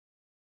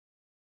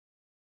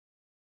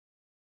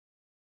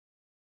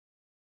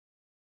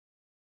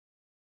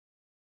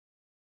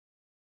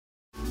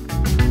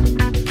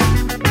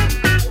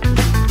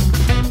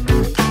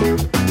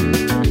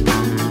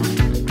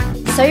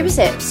Sober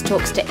Sips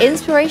talks to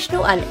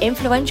inspirational and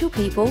influential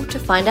people to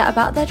find out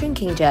about their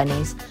drinking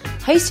journeys.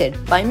 Hosted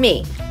by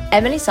me,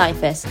 Emily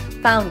Cyphus,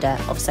 founder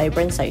of Sober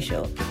and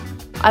Social.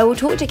 I will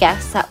talk to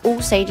guests at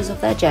all stages of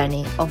their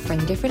journey,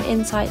 offering different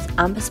insights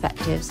and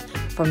perspectives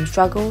from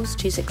struggles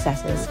to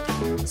successes.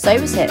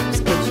 Sober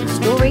Sips gives you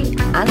story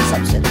and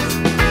substance.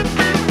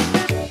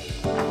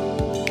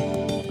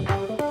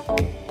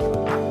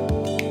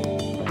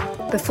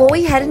 Before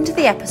we head into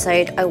the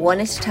episode, I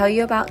wanted to tell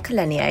you about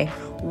Calenio,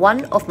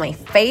 one of my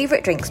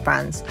favourite drinks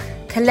brands.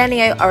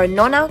 Calenio are a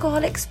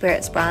non-alcoholic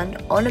spirits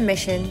brand on a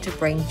mission to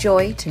bring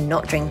joy to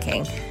not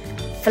drinking.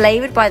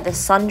 Flavoured by the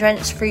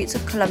sun-drenched fruits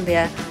of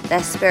Colombia,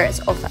 their spirits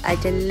offer a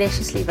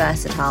deliciously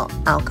versatile,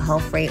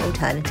 alcohol-free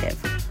alternative.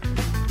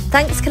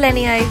 Thanks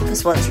Calenio for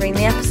sponsoring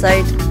the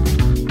episode.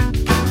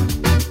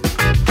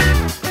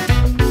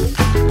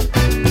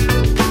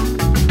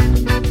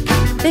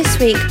 This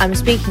week I'm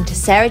speaking to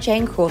Sarah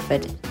Jane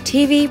Crawford,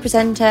 TV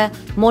presenter,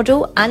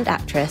 model and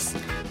actress.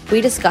 We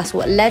discuss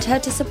what led her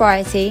to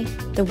sobriety,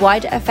 the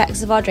wider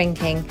effects of our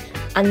drinking,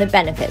 and the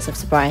benefits of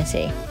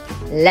sobriety.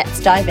 Let's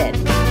dive in.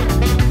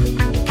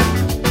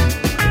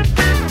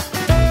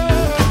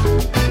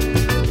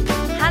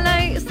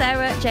 Hello,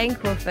 Sarah Jane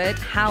Crawford.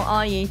 How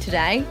are you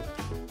today?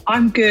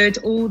 I'm good.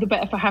 All the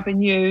better for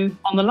having you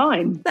on the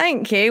line.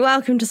 Thank you.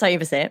 Welcome to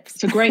Sober Sips.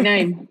 It's a great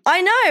name.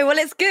 I know. Well,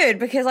 it's good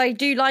because I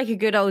do like a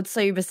good old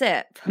sober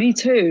sip. Me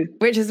too.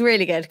 Which is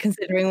really good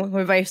considering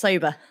we're both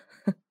sober.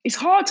 It's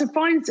hard to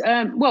find.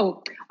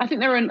 I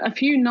think there are a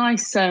few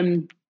nice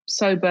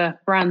sober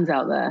brands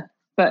out there.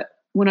 But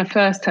when I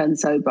first turned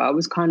sober, I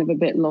was kind of a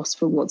bit lost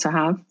for what to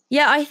have.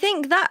 Yeah, I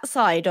think that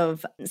side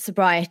of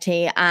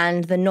sobriety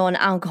and the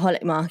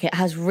non-alcoholic market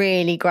has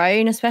really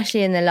grown,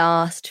 especially in the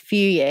last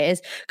few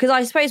years. Because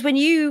I suppose when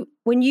you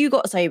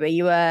got sober,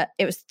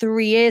 it was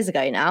 3 years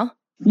ago now.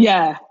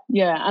 Yeah.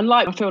 And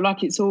I feel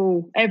like it's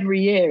all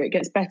every year it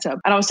gets better.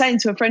 And I was saying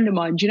to a friend of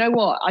mine, do you know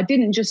what? I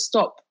didn't just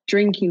stop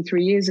drinking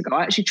 3 years ago.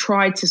 I actually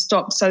tried to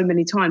stop so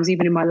many times.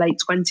 Even in my late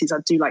 20s,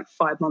 I'd do like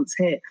 5 months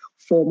here,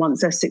 4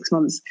 months there, 6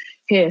 months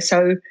here.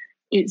 So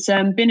it's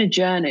been a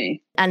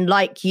journey. And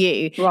like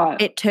you,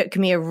 right, it took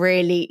me a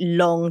really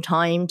long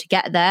time to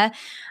get there,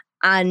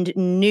 and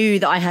knew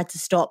that I had to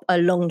stop a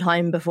long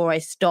time before I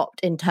stopped,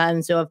 in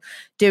terms of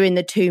doing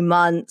the 2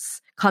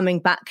 months, coming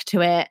back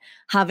to it,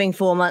 having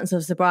 4 months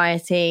of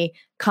sobriety,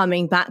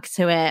 coming back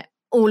to it,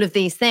 all of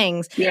these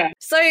things. Yeah.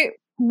 So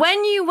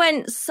when you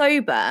went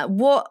sober,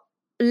 what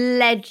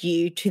led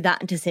you to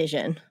that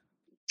decision?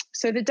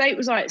 So the date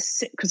was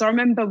because I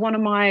remember one of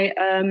my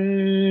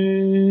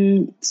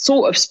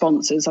sort of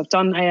sponsors. I've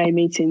done AA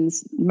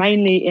meetings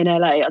mainly in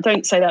LA. I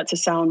don't say that to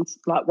sound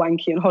like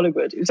wanky in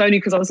Hollywood. It was only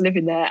because I was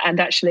living there. And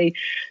actually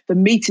the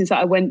meetings that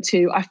I went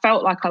to, I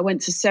felt like I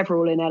went to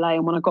several in LA.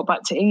 And when I got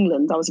back to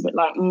England, I was a bit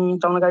like,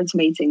 don't want to go to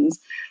meetings,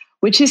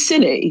 which is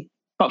silly.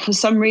 But for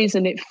some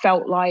reason, it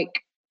felt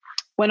like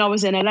when I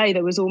was in LA,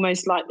 there was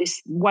almost like this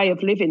way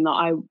of living that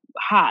I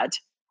had.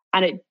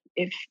 And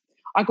if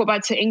I got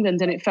back to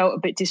England and it felt a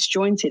bit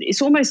disjointed.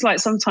 It's almost like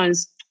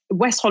sometimes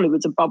West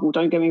Hollywood's a bubble,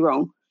 don't get me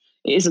wrong.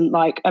 It isn't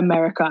like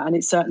America, and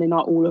it's certainly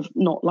not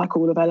like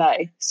all of LA.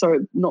 Sorry,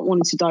 not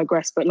wanting to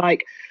digress, but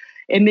like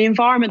in the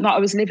environment that I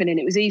was living in,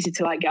 it was easy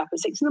to like get up at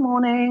 6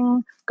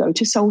 a.m, go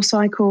to Soul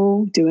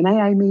Cycle, do an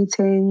AA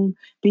meeting,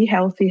 be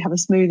healthy, have a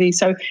smoothie.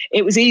 So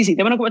it was easy.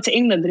 Then when I got to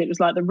England and it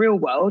was like the real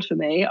world for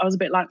me, I was a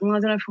bit like, I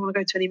don't know if I want to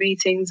go to any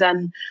meetings.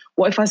 And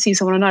what if I see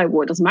someone I know?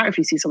 Well, it doesn't matter if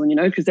you see someone you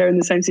know, because they're in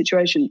the same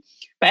situation.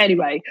 But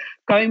anyway,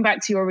 going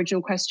back to your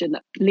original question,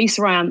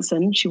 Lisa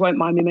Ranson, she won't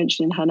mind me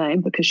mentioning her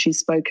name because she's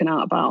spoken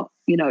out about,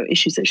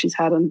 issues that she's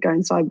had and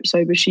going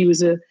sober. She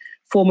was a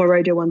former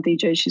Radio 1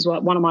 DJ. She's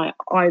one of my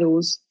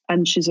idols,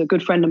 and she's a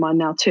good friend of mine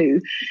now too,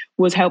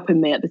 was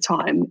helping me at the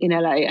time in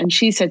LA. And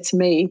she said to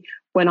me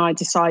when I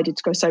decided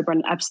to go sober,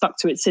 and I've stuck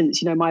to it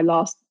since, my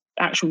last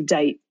actual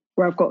date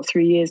where I've got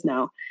 3 years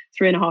now,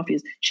 3.5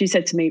 years. She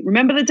said to me,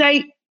 remember the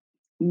date,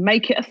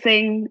 make it a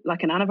thing,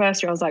 like an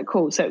anniversary. I was like,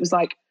 cool. So it was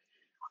like,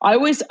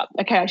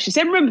 she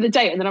said, remember the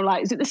date. And then I'm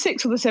like, is it the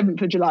 6th or the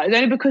 7th of July? It's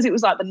only because it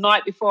was like the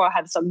night before I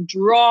had some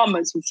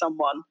dramas with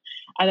someone.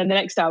 And then the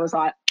next day I was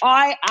like,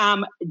 I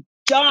am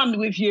done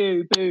with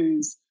you,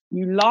 booze.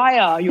 You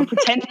liar. You're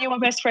pretending you're my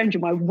best friend. You're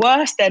my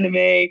worst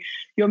enemy.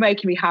 You're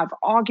making me have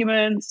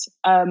arguments.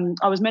 I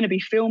was meant to be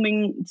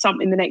filming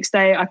something the next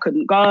day. I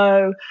couldn't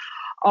go.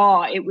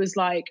 It was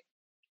like,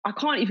 I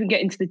can't even get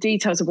into the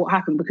details of what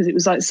happened because it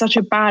was like such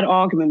a bad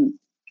argument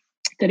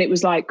that it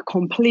was like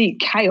complete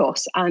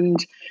chaos,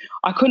 and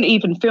I couldn't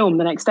even film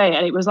the next day.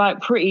 And it was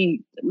like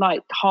pretty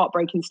like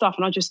heartbreaking stuff.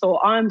 And I just thought,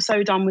 I'm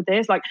so done with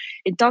this. Like,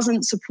 it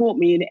doesn't support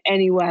me in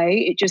any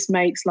way. It just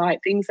makes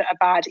like things that are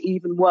bad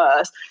even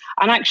worse.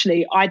 And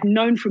actually, I'd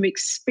known from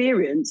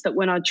experience that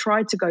when I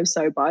tried to go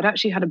sober, I'd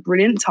actually had a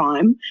brilliant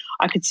time.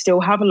 I could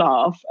still have a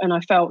laugh, and I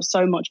felt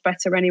so much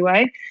better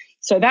anyway.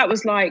 So that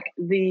was like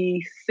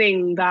the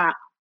thing that,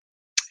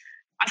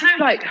 I don't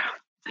know, like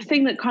the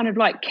thing that kind of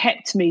like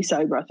kept me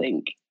sober, I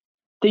think.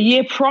 The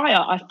year prior,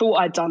 I thought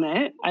I'd done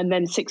it. And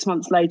then 6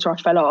 months later, I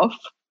fell off.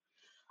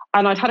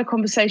 And I'd had a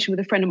conversation with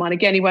a friend of mine.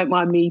 Again, he won't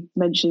mind me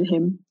mentioning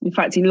him. In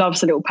fact, he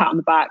loves a little pat on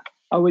the back.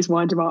 I always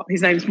wind him up.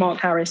 His name's Mark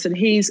Harris, and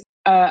he's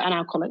an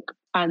alcoholic.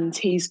 And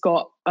he's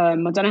got, I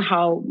don't know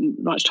how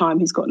much time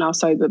he's got now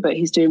sober, but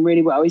he's doing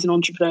really well. He's an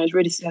entrepreneur, he's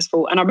really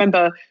successful. And I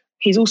remember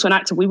he's also an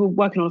actor. We were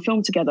working on a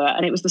film together,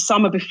 and it was the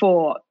summer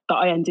before that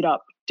I ended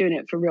up doing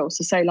it for real.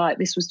 So say like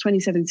this was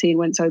 2017,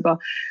 went sober.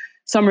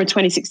 Summer of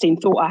 2016,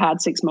 thought I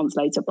had, 6 months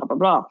later, blah, blah,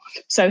 blah.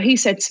 So he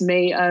said to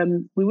me,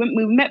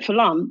 we met for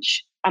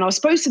lunch, and I was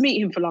supposed to meet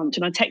him for lunch,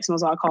 and I texted him, I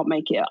was like, I can't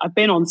make it. I've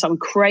been on some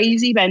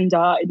crazy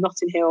bender in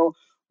Notting Hill,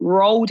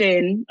 rolled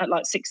in at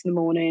like 6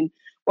 a.m,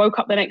 woke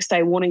up the next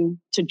day wanting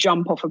to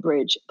jump off a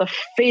bridge. The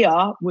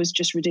fear was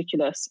just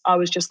ridiculous. I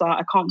was just like,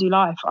 I can't do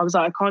life. I was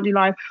like, I can't do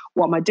life.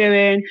 What am I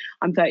doing?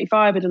 I'm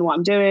 35. I don't know what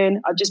I'm doing.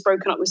 I've just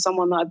broken up with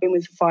someone that I've been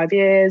with for 5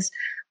 years,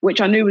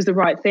 which I knew was the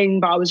right thing.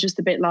 But I was just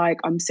a bit like,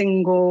 I'm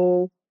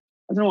single.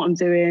 I don't know what I'm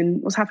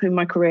doing. What's happening in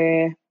my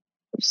career?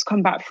 I've just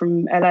come back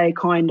from LA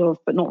kind of,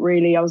 but not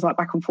really. I was like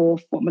back and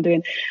forth. What am I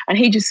doing? And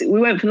we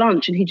went for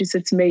lunch, and he just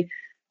said to me,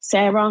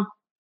 Sarah,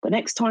 the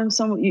next time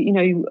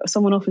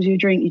someone offers you a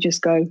drink, you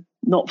just go,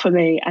 not for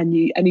me. And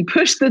he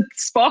pushed the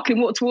sparkling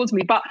water towards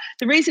me. But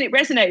the reason it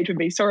resonated with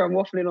me, sorry, I'm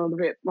waffling on a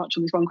bit much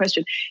on this one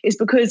question, is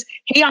because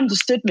he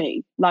understood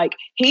me. Like,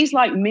 he's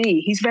like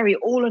me. He's very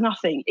all or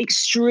nothing,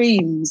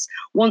 extremes,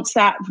 wants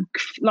that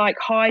like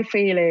high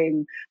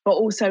feeling, but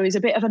also is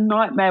a bit of a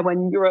nightmare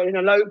when you're in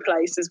a low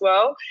place as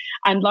well.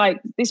 And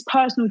like this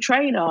personal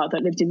trainer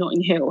that lived in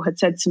Notting Hill had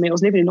said to me, I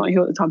was living in Notting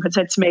Hill at the time, had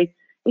said to me,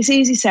 it's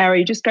easy, Sarah,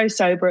 you just go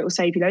sober, it will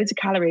save you loads of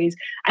calories.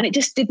 And it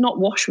just did not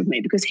wash with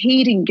me because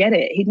he didn't get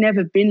it. He'd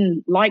never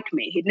been like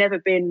me. He'd never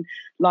been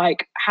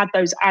like, had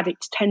those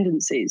addict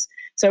tendencies.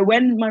 So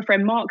when my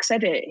friend Mark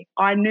said it,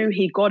 I knew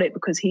he got it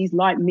because he's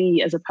like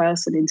me as a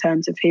person in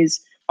terms of his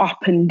up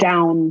and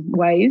down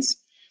ways.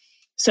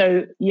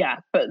 So yeah,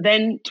 but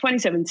then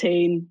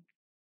 2017,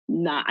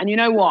 nah. And you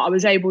know what? I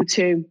was able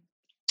to,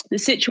 the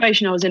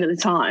situation I was in at the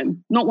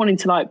time, not wanting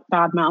to like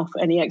badmouth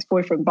any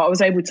ex-boyfriend, but I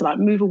was able to like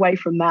move away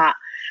from that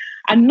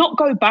and not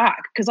go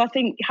back. Because I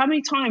think, how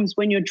many times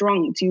when you're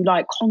drunk do you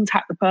like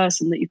contact the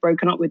person that you've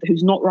broken up with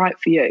who's not right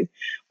for you?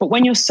 But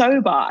when you're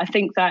sober, I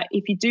think that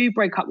if you do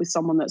break up with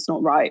someone that's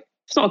not right,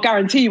 it's not a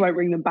guarantee you won't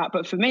bring them back.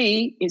 But for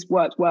me, it's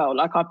worked well.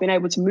 Like, I've been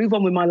able to move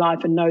on with my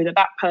life and know that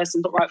that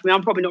person's not right for me.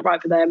 I'm probably not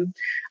right for them.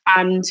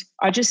 And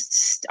I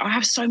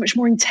have so much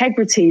more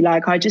integrity.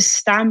 Like, I just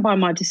stand by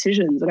my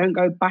decisions. I don't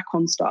go back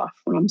on stuff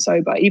when I'm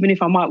sober. Even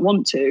if I might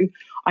want to,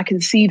 I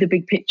can see the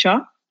big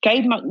picture.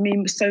 Gave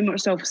me so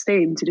much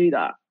self-esteem to do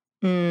that.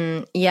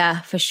 Yeah,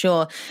 for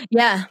sure.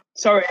 Yeah.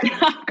 Sorry,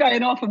 I'm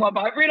going off on one,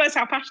 but I realise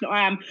how passionate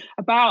I am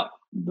about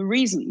the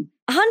reason.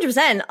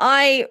 100%.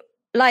 I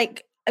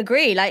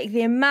agree. Like,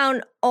 the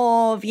amount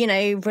of,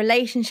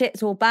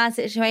 relationships or bad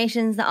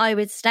situations that I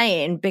would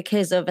stay in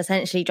because of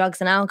essentially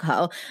drugs and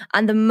alcohol.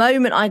 And the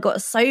moment I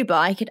got sober,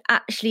 I could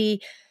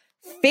actually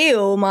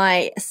feel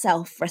my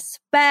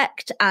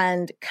self-respect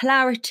and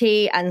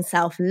clarity and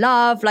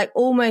self-love, like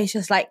almost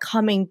just like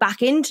coming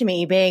back into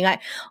me, being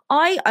like,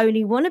 I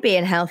only want to be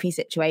in healthy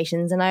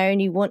situations and I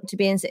only want to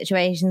be in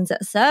situations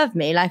that serve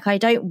me. Like, I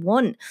don't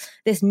want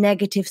this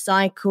negative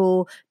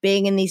cycle,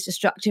 being in these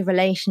destructive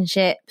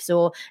relationships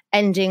or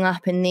ending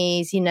up in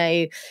these,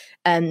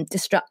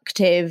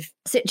 destructive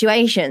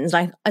situations.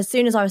 Like, as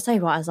soon as I was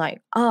sober, I was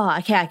like, oh,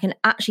 okay, I can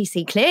actually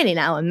see clearly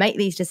now and make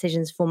these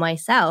decisions for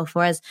myself.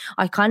 Whereas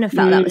I kind of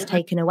felt that was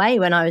taken away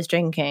when I was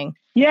drinking.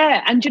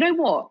 Yeah. And you know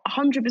what?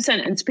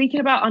 100%. And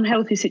speaking about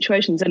unhealthy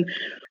situations and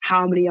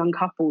how many young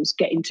couples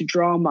get into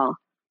drama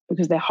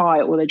because they're high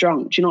or they're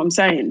drunk. Do you know what I'm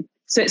saying?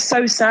 So it's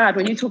so sad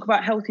when you talk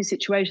about healthy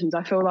situations.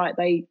 I feel like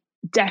they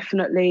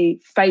definitely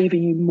favour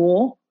you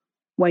more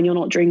when you're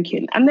not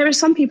drinking. And there are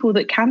some people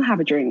that can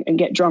have a drink and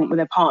get drunk with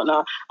their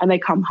partner and they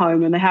come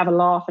home and they have a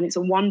laugh and it's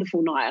a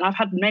wonderful night. And I've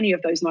had many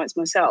of those nights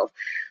myself.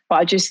 But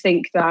I just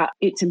think that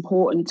it's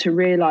important to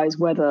realise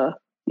whether,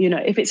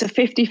 if it's a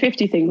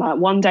 50-50 thing, like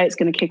one day it's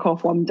going to kick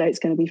off, one day it's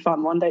going to be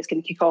fun, one day it's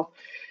going to kick off.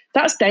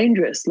 That's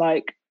dangerous,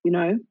 But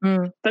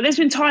there's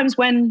been times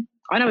when,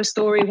 I know a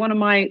story, one of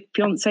my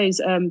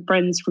fiance's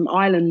friends from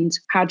Ireland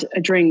had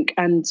a drink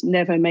and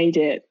never made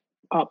it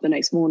up the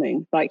next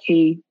morning. Like,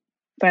 he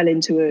fell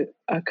into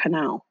a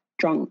canal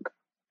drunk.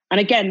 And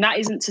again, that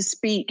isn't to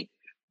speak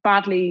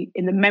badly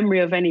in the memory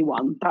of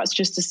anyone. That's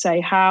just to say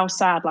how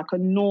sad, like a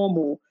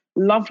normal,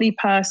 lovely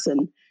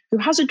person who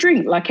has a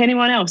drink like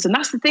anyone else. And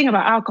that's the thing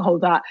about alcohol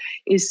that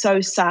is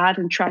so sad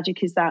and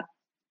tragic, is that,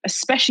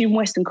 especially in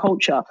Western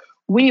culture,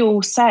 we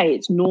all say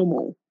it's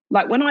normal.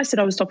 Like, when I said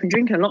I was stopping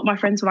drinking, a lot of my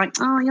friends were like,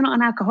 oh, you're not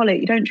an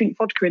alcoholic, you don't drink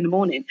vodka in the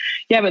morning.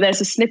 Yeah, but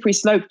there's a slippery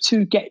slope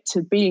to get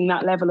to being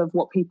that level of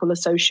what people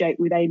associate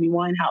with Amy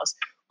Winehouse.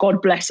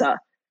 God bless her.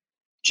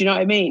 Do you know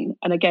what I mean?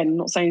 And again, I'm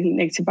not saying anything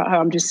negative about her.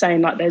 I'm just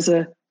saying, like, there's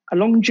a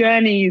long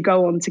journey you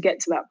go on to get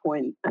to that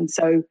point. And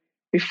so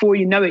before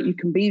you know it, you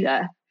can be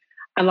there.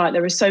 And like,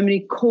 there are so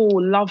many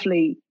cool,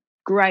 lovely,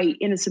 great,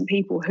 innocent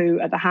people who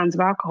at the hands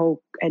of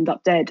alcohol end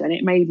up dead. And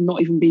it may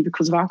not even be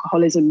because of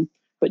alcoholism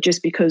but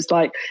just because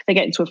like they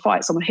get into a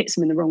fight, someone hits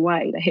them in the wrong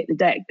way, they hit the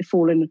deck, they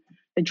fall in,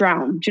 they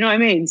drown. Do you know what I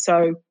mean?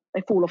 So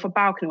they fall off a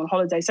balcony on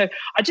holiday. So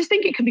I just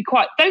think it can be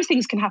quite, those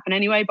things can happen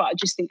anyway, but I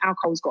just think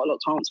alcohol's got a lot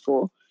to answer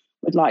for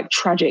with like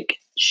tragic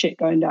shit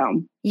going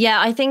down. Yeah,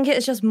 I think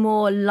it's just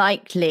more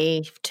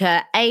likely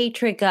to A,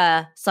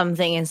 trigger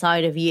something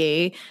inside of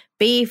you,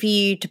 B, for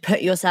you to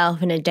put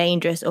yourself in a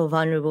dangerous or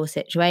vulnerable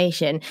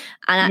situation,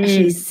 and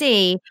actually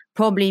C,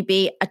 probably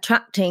be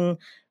attracting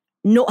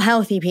not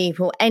healthy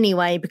people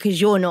anyway,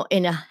 because you're not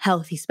in a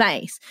healthy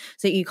space.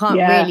 So you can't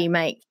really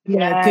make, you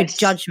know, good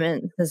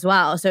judgments as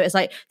well. So it's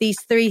like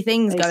these three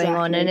things going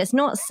on. And it's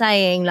not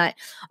saying like,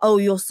 oh,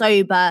 you're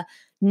sober,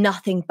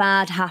 nothing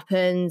bad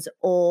happens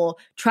or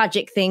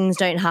tragic things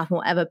don't happen,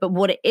 whatever. But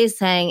what it is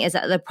saying is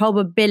that the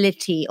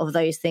probability of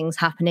those things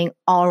happening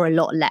are a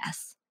lot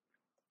less.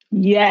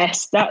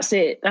 Yes, that's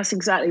it. That's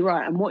exactly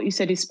right. And what you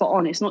said is spot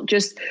on. It's not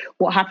just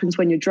what happens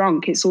when you're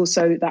drunk. It's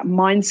also that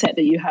mindset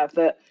that you have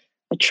that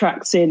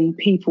attracts in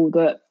people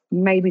that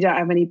maybe don't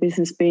have any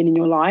business being in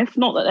your life.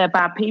 Not that they're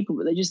bad people,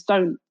 but they just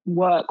don't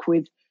work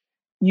with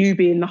you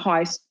being the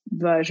highest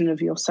version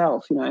of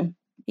yourself, you know?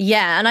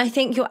 Yeah. And I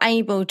think you're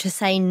able to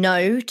say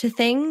no to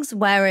things,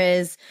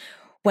 whereas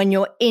when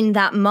you're in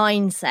that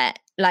mindset,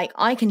 like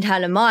I can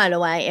tell a mile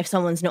away if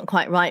someone's not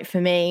quite right for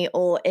me,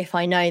 or if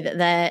I know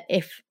that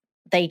if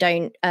they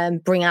don't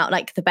bring out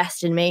like the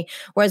best in me.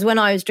 Whereas when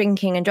I was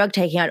drinking and drug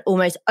taking, I'd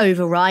almost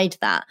override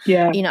that.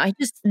 Yeah. You know, I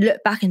just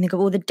look back and think of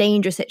all the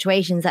dangerous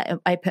situations that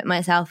I put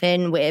myself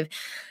in with,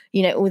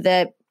 you know, all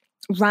the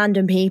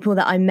random people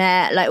that I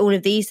met, like all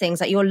of these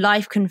things, like your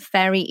life can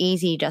very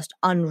easy just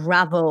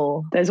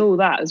unravel. There's all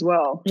that as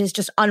well. It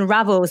just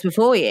unravels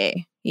before you,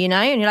 you know?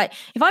 And you're like,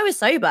 if I was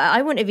sober,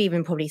 I wouldn't have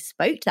even probably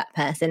spoke to that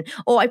person,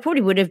 or I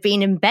probably would have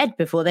been in bed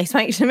before they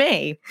spoke to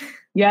me.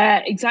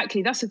 Yeah,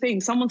 exactly. That's the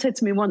thing. Someone said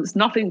to me once,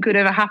 nothing good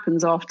ever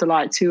happens after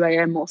like 2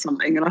 a.m. or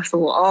something. And I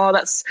thought,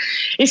 oh,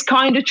 it's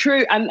kind of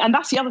true. And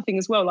that's the other thing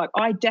as well. Like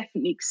I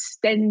definitely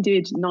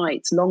extended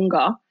nights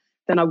longer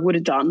than I would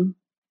have done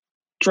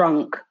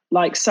drunk.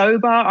 Like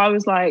sober, I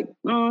was like,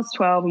 oh, it's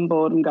 12, I'm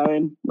bored, I'm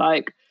going.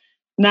 Like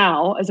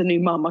now, as a new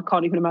mum, I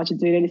can't even imagine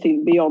doing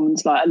anything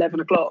beyond like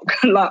 11 o'clock,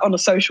 like on a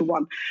social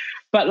one.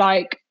 But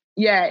like,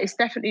 yeah, it's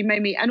definitely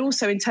made me, and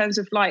also in terms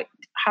of like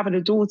having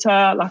a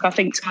daughter, like I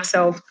think to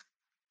myself,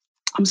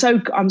 I'm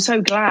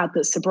so glad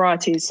that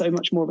sobriety is so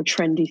much more of a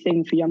trendy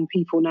thing for young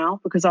people now,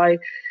 because I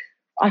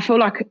feel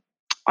like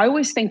I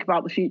always think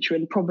about the future,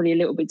 and probably a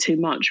little bit too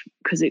much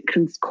because it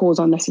can cause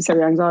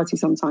unnecessary anxiety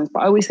sometimes.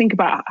 But I always think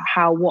about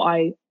how what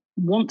I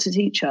want to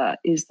teach her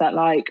is that,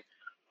 like,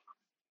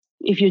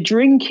 if you're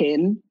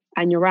drinking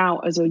and you're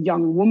out as a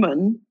young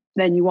woman,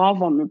 then you are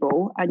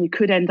vulnerable, and you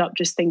could end up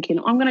just thinking,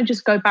 I'm going to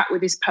just go back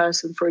with this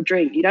person for a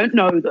drink. You don't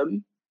know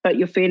them, but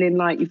you're feeling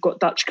like you've got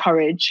Dutch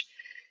courage,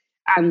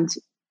 and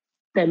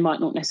they might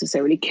not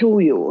necessarily kill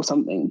you or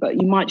something,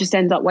 but you might just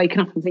end up waking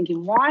up and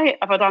thinking, why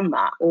have I done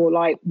that? Or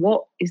like,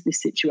 what is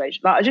this situation?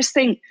 Like, I just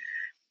think,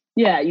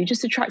 yeah, you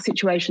just attract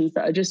situations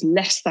that are just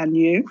less than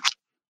you.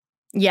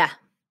 Yeah.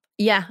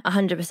 Yeah,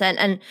 100%.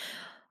 And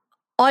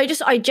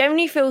I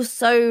generally feel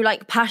so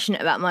like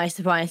passionate about my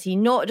sobriety,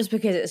 not just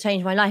because it's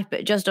changed my life,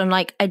 but just on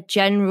like a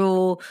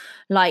general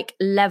like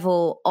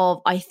level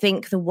of, I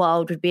think the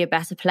world would be a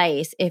better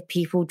place if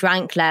people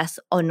drank less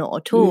or not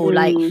at all.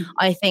 Like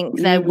I think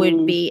there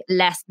would be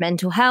less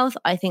mental health.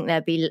 I think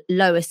there'd be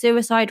lower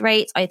suicide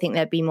rates. I think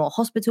there'd be more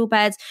hospital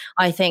beds.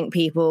 I think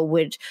people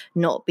would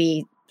not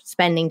be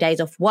spending days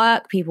off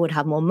work. People would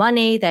have more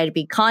money. They'd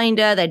be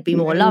kinder. They'd be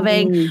more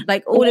loving.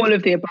 Like all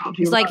of the above.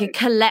 It's like a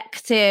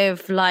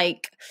collective,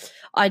 like,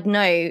 I don't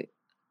know,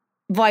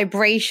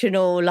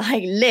 vibrational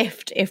like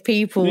lift if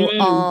people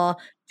are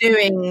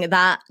doing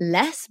that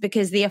less,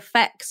 because the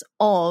effects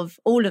of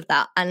all of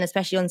that, and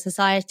especially on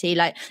society,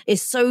 like,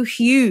 is so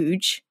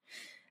huge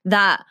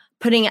that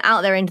putting it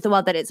out there into the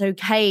world that it's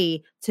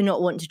okay to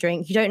not want to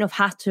drink. You don't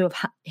have to have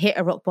hit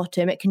a rock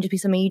bottom. It can just be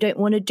something you don't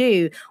want to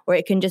do, or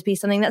it can just be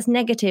something that's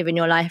negative in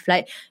your life.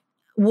 Like,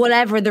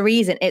 whatever the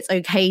reason, it's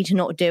okay to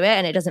not do it,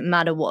 and it doesn't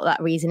matter what that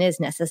reason is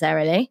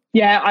necessarily.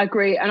 Yeah, I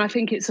agree. And I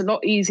think it's a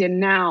lot easier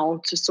now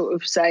to sort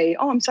of say,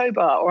 oh, I'm sober,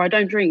 or I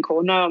don't drink,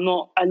 or no, I'm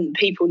not. And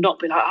people not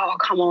be like, oh,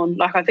 come on.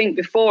 Like, I think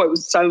before it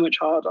was so much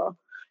harder.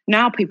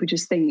 Now people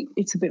just think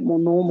it's a bit more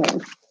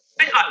normal.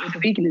 Like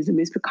with veganism,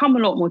 it's become a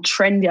lot more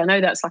trendy. I know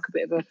that's like a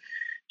bit of a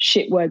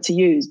shit word to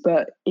use,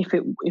 but if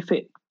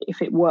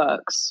it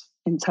works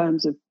in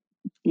terms of,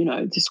 you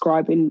know,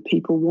 describing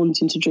people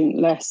wanting to drink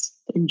less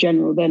in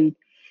general, then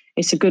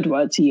it's a good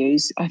word to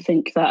use. I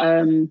think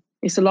that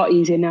it's a lot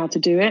easier now to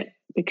do it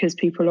because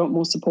people are a lot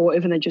more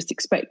supportive and they just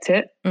expect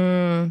it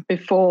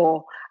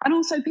before. And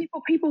also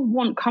people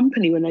want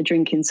company when they're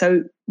drinking.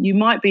 So you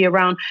might be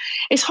around.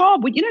 It's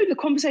hard, but you know, the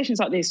conversations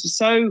like this,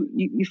 so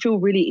you feel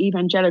really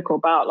evangelical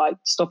about like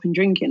stopping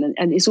drinking.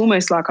 And it's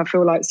almost like I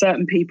feel like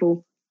certain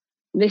people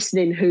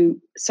listening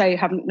who say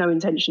have no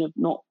intention of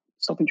not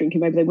stopping drinking,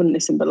 maybe they wouldn't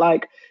listen, but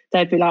like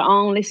they'd be like,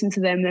 oh, listen to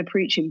them, they're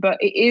preaching. But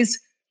it is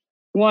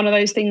one of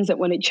those things that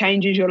when it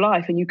changes your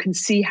life and you can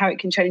see how it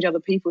can change other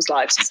people's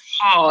lives, it's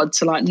hard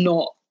to like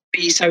not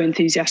be so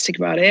enthusiastic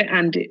about it.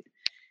 And it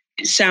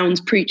sounds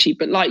preachy,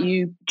 but like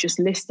you just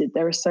listed,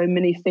 there are so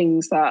many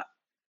things that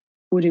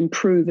would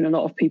improve in a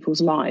lot of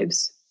people's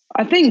lives.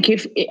 I think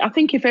if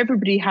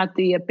everybody had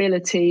the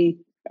ability,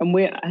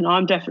 and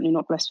I'm definitely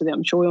not blessed with it,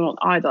 I'm sure you're not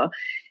either,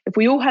 if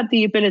we all had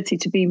the ability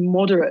to be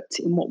moderate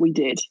in what we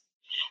did.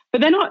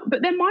 But then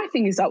my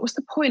thing is that what's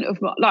the point of,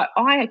 like,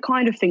 I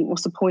kind of think,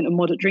 what's the point of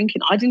moderate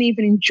drinking? I didn't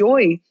even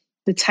enjoy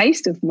the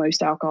taste of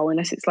most alcohol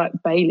unless it's like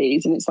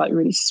Baileys and it's like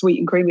really sweet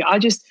and creamy. I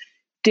just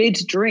did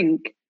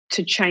drink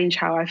to change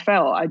how I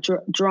felt.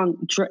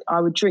 I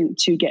would drink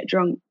to get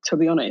drunk, to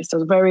be honest. I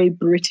was very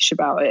British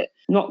about it.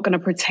 I'm not going to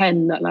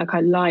pretend that like I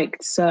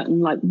liked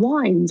certain like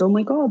wines. Oh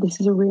my God, this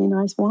is a really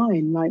nice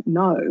wine. Like,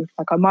 no,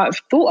 like I might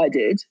have thought I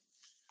did,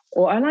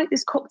 or I like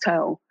this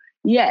cocktail.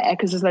 Yeah,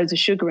 because there's loads of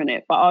sugar in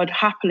it, but I'd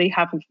happily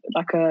have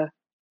like a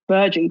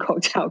virgin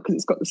cocktail because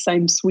it's got the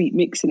same sweet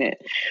mix in it.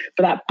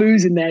 But that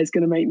booze in there is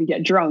going to make me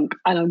get drunk,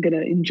 and I'm going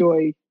to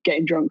enjoy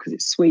getting drunk because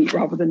it's sweet,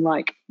 rather than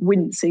like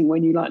wincing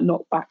when you like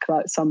knock back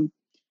like some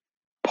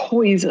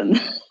poison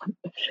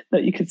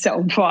that you could set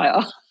on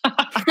fire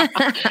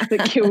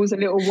that kills a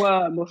little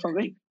worm or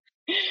something.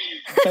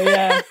 So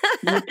yeah,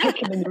 you're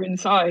picking in your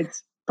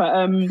insides. But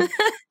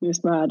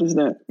it's mad, isn't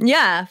it?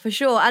 Yeah, for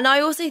sure. And I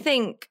also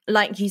think,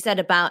 like you said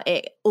about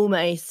it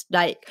almost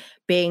like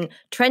being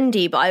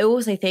trendy, but I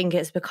also think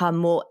it's become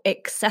more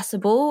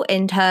accessible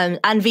in terms,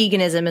 and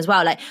veganism as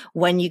well. Like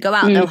when you go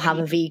out, they'll have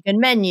a vegan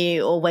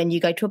menu, or when you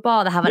go to a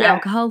bar, they have an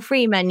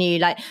alcohol-free menu.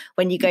 Like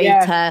when you go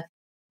to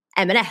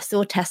M&S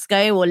or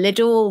Tesco or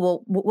Lidl or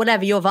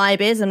whatever your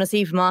vibe is in a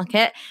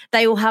supermarket,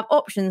 they will have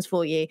options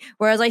for you.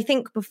 Whereas I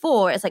think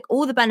before, it's like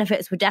all the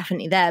benefits were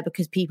definitely there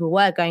because people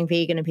were going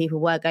vegan and people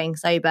were going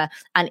sober.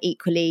 And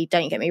equally,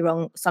 don't get me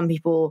wrong, some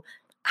people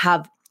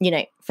have,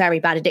 very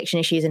bad addiction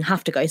issues and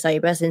have to go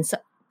sober. Since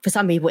for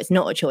some people, it's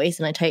not a choice,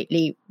 and I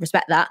totally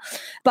respect that.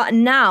 But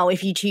now,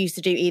 if you choose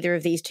to do either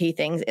of these two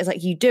things, it's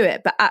like you do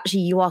it, but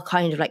actually you are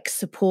kind of like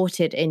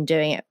supported in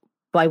doing it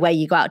by where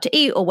you go out to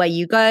eat or where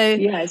you go.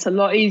 Yeah, it's a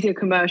lot easier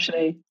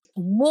commercially.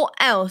 What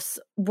else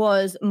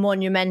was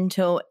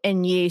monumental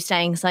in you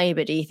staying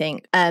sober, do you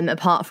think,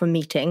 apart from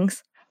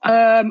meetings?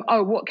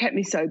 What kept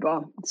me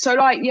sober? So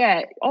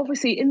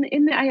obviously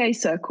in the AA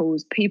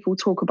circles, people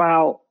talk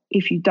about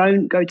if you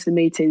don't go to the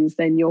meetings,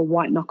 then you're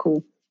white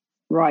knuckle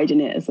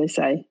riding it, as they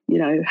say,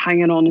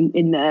 hanging on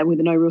in there with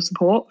no real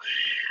support.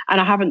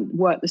 And I haven't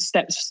worked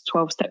the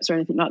 12 steps or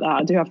anything like that.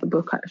 I do have the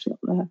book actually up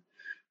there.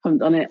 I haven't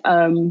done it.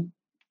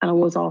 And I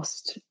was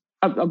asked,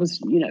 someone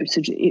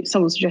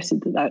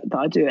suggested that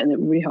I do it, and it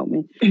really helped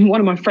me. One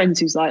of my friends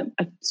who's like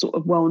a sort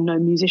of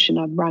well-known musician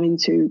I ran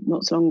into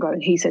not so long ago,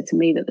 and he said to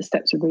me that the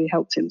steps have really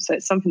helped him. So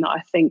it's something that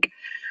I think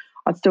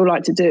I'd still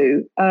like to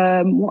do.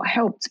 What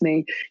helped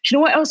me? Do you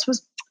know what else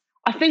was?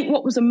 I think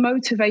what was a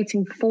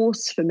motivating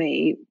force for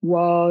me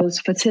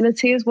was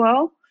fertility as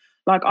well.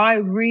 Like I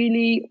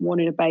really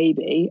wanted a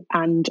baby,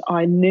 and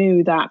I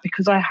knew that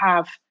because I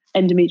have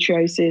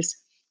endometriosis,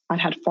 I'd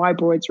had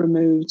fibroids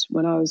removed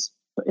when I was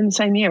in the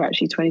same year,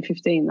 actually,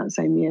 2015, that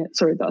same year,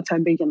 that I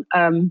turned vegan,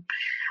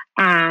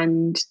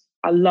 and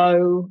a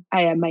low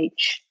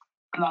AMH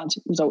blood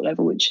result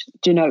level, which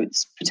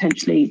denotes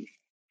potentially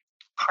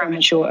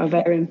premature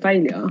ovarian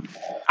failure.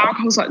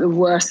 Alcohol's like the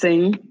worst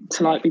thing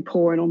to like be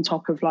pouring on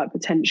top of like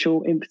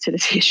potential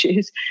infertility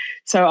issues.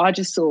 So I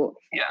just thought,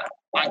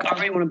 I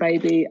really want a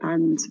baby,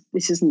 and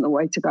this isn't the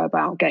way to go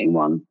about getting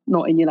one,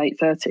 not in your late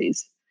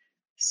 30s.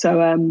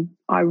 So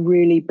I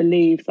really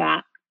believe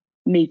that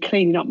me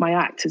cleaning up my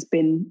act is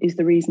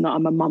the reason that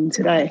I'm a mum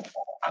today.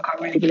 Like,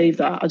 I really believe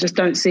that. I just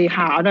don't see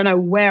how. I don't know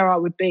where I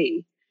would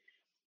be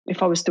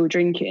if I was still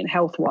drinking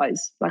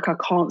health-wise. Like I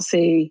can't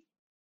see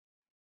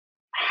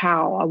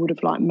how I would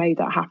have like made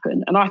that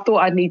happen. And I thought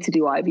I'd need to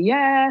do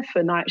IVF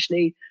and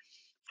actually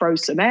throw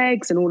some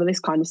eggs and all of this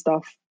kind of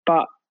stuff.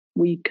 But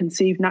we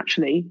conceived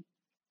naturally,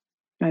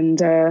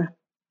 and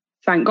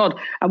thank God.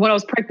 And when I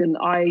was pregnant,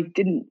 I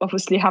didn't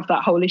obviously have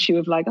that whole issue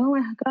of like, oh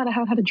my God, I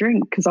haven't had a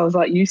drink, because I was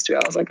like used to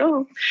it. I was like,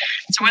 oh.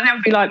 So when they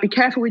would be like, be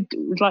careful with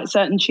like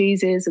certain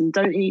cheeses and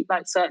don't eat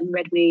like certain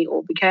red meat,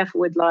 or be careful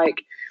with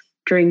like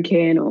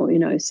drinking or,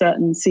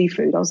 certain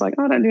seafood, I was like,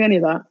 oh, I don't do any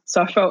of that.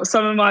 So I felt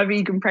some of my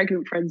vegan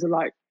pregnant friends are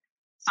like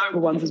sober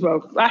ones as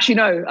well. Actually,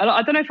 no,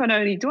 I don't know if I know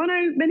any. Do I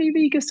know many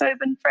vegan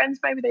sober friends?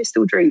 Maybe they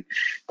still drink.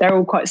 They're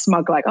all quite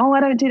smug, like, oh, I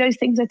don't do those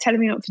things they're telling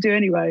me not to do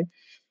anyway.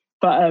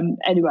 But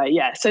anyway,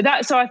 yeah. So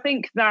I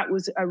think that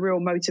was a real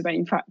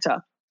motivating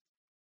factor.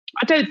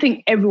 I don't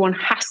think everyone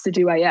has to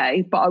do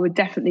AA, but I would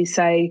definitely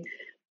say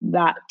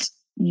that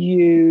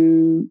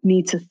you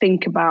need to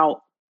think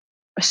about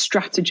a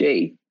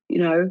strategy.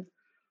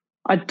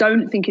 I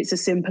don't think it's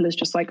as simple as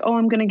just like, oh,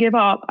 I'm going to give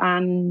up,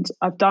 and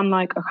I've done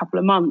like a couple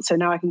of months, so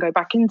now I can go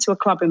back into a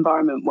club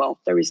environment. Well,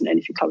 there isn't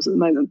anything clubs at the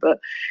moment, but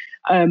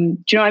do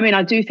you know what I mean?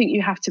 I do think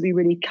you have to be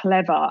really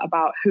clever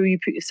about who you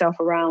put yourself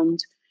around,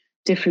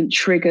 different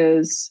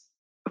triggers,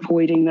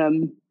 avoiding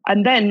them,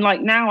 And then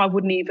like now I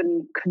wouldn't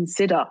even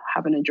consider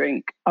having a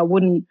drink. I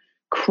wouldn't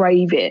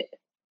crave it.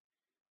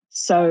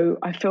 So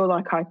I feel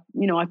like I've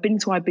been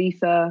to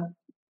Ibiza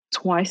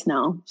twice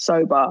now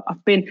sober.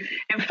 In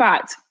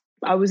fact,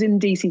 I was in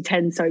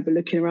DC-10 sober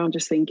looking around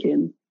just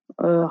thinking,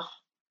 ugh,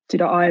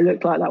 did I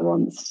look like that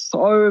once?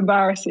 So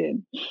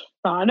embarrassing.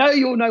 But I know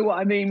you all know what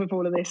I mean with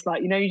all of this.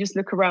 Like, you just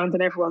look around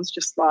and everyone's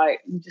just like,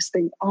 you just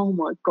think, oh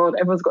my God,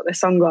 everyone's got their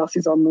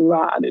sunglasses on and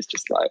that. And it's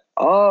just like,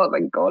 oh,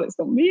 thank God, it's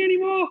not me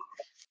anymore.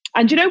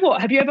 And you know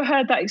what? Have you ever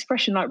heard that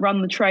expression, like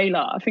run the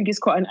trailer? I think it's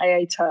quite an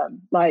AA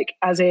term. Like,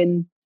 as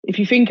in, if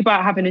you think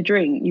about having a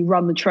drink, you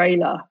run the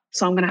trailer.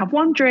 So I'm going to have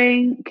one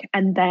drink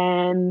and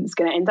then it's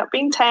going to end up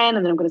being 10.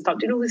 And then I'm going to start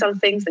doing all these other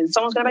things. Then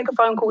someone's going to make a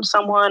phone call to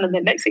someone. And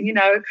then next thing you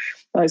know,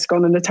 it's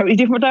gone in a totally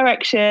different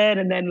direction.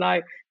 And then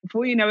like,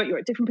 before you know it, you're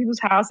at different people's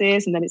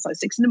houses. And then it's like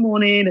 6 a.m.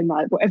 and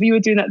like whatever you were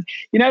doing,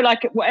 that,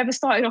 like whatever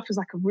started off as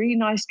like a really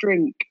nice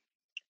drink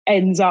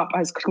ends up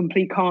as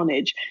complete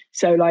carnage.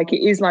 So like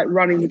it is like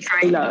running the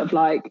trailer of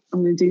like,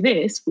 I'm going to do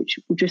this, which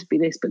will just be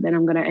this, but then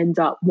I'm going to end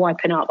up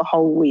wiping out the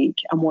whole week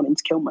and wanting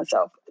to kill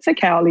myself. It's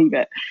okay, I'll leave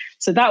it.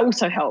 So that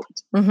also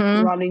helped,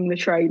 running the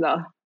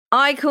trailer.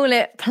 I call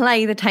it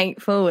play the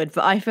tape forward,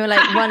 but I feel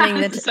like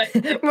running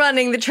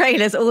the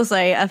trailer is also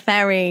a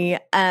very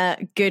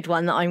good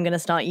one that I'm going to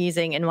start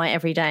using in my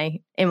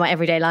everyday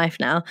life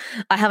now.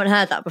 I haven't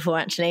heard that before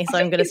actually, so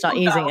I'm going to start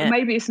using it.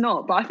 Maybe it's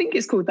not, but I think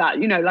it's called that.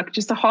 Like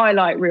just a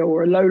highlight reel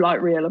or a low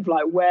light reel of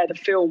like where the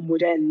film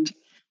would end.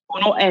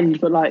 Or not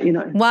end, but like,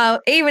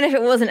 Well, even if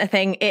it wasn't a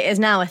thing, it is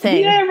now a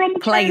thing. Yeah, run the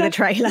play trailer. the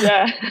trailer.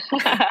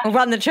 Yeah. Or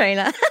run the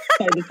trailer.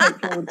 Play the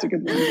tape forward's a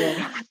good one as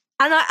well.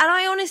 And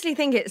I honestly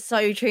think it's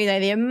so true, though.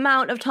 The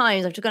amount of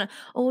times I've just gone,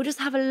 we'll just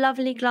have a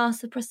lovely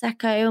glass of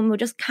Prosecco and we'll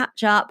just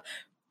catch up.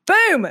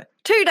 Boom!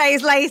 2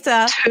 days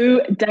later.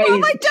 2 days.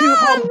 Oh,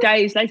 2.5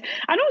 days later.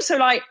 And also,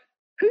 like,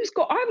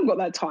 I haven't got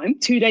that time.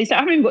 2 days later. I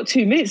haven't even got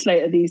 2 minutes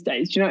later these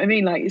days. Do you know what I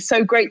mean? Like, it's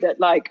so great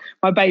that, like,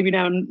 my baby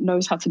now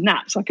knows how to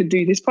nap so I can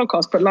do this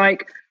podcast. But,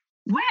 like,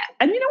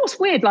 and you know what's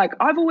weird? Like,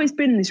 I've always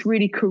been this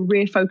really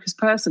career-focused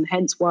person,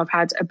 hence why I've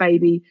had a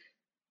baby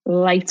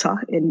later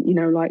in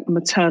like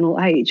maternal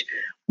age.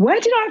 Where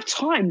did I have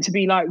time to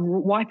be like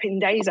wiping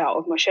days out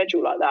of my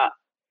schedule like that?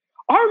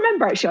 I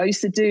remember actually I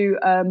used to do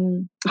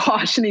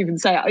I shouldn't even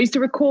say it. I used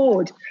to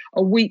record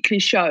a weekly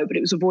show, but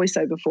it was a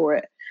voiceover for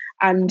it,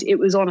 and it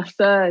was on a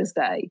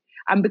Thursday.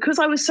 And because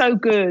I was so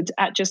good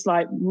at just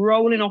like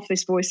rolling off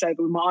this voiceover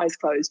with my eyes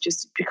closed,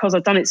 just because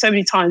I've done it so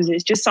many times, and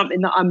it's just something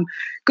that I'm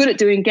good at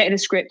doing, getting a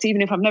script,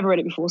 even if I've never read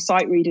it before,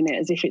 sight reading it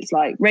as if it's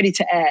like ready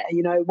to air,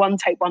 one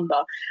take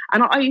wonder.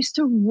 And I used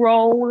to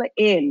roll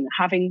in,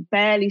 having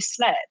barely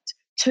slept,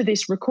 to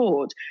this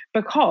record,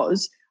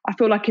 because I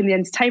feel like in the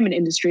entertainment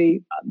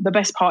industry, the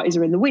best parties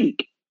are in the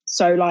week.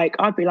 So like,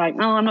 I'd be like,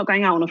 I'm not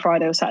going out on a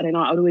Friday or Saturday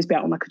night. I'd always be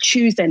out on like a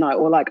Tuesday night,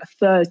 or like a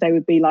Thursday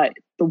would be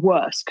like the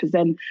worst. Because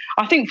then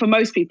I think for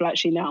most people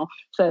actually now,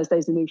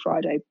 Thursday's the new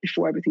Friday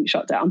before everything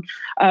shut down.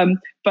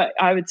 But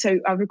I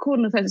record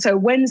on a Thursday. So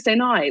Wednesday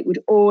night would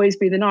always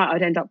be the night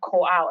I'd end up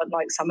caught out at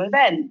like some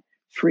event,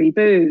 free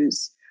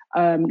booze.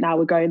 Now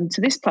we're going to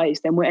this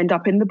place, then we'll end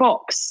up in the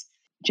Box.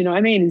 Do you know what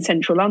I mean? In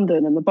central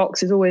London. And the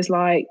Box is always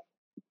like,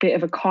 bit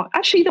of a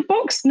actually the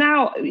Box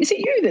now, is it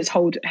you that's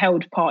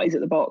held parties at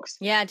the Box?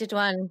 Yeah, I did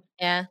one.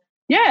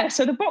 Yeah,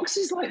 so the Box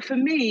is like, for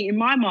me, in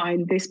my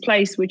mind, this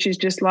place which is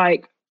just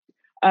like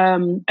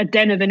a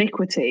den of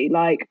iniquity.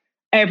 Like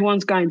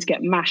everyone's going to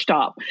get mashed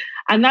up,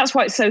 and that's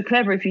why it's so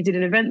clever if you did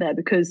an event there,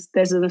 because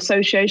there's an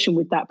association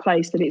with that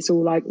place that it's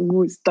all like,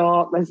 it's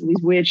dark, there's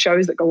these weird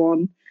shows that go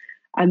on,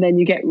 and then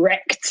you get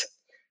wrecked,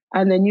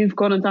 and then you've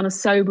gone and done a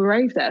sober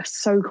rave there.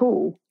 So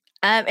cool.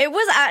 It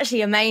was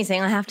actually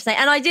amazing, I have to say.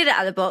 And I did it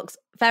at the Box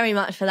very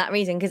much for that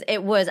reason, because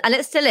it was, and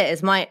it still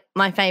is, my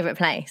favourite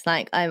place.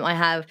 Like I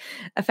have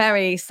a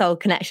very soul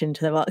connection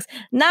to the Box.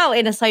 Now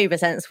in a sober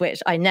sense,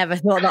 which I never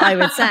thought that I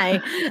would say.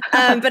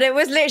 But it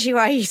was literally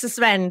where I used to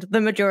spend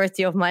the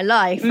majority of my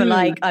life for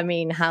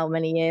how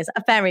many years?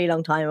 A very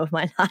long time of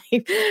my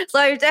life.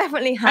 So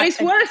definitely and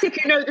it's worse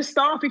if you know the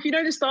staff. If you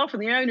know the staff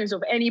and the owners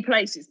of any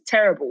place, it's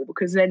terrible,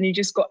 because then you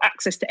just got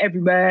access to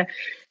everywhere.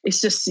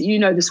 It's just,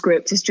 the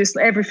script. It's just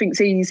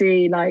everything's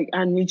easy, like,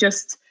 and you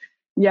just,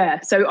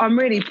 So I'm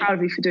really proud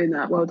of you for doing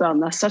that. Well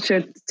done. That's such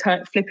a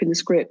flipping the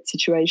script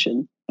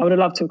situation. I would have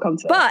loved to have come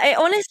to that. But it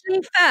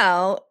honestly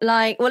felt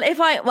like,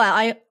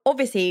 I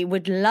obviously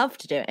would love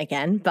to do it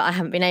again, but I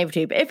haven't been able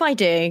to. But if I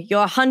do,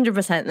 you're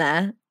 100%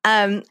 there.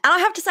 And I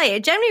have to say,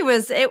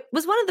 it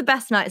was one of the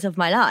best nights of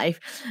my life.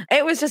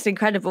 It was just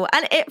incredible.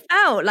 And it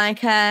felt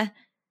like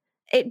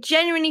it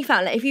genuinely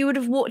felt like if you would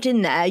have walked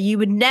in there, you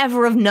would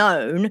never have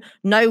known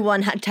no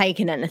one had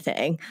taken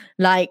anything.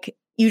 Like,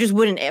 you just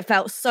wouldn't. It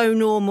felt so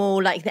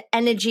normal. Like, the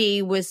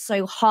energy was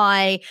so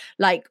high.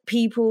 Like,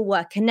 people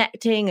were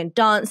connecting and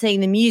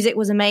dancing. The music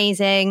was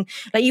amazing.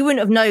 Like, you wouldn't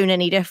have known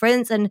any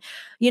difference. And,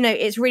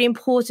 it's really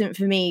important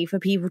for me for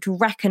people to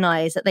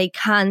recognize that they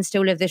can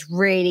still live this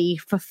really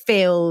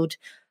fulfilled,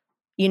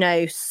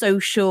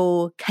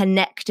 social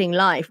connecting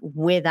life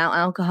without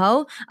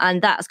alcohol.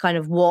 And that's kind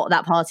of what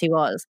that party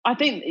was. I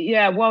think,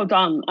 yeah, well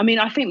done. I mean,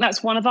 I think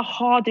that's one of the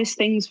hardest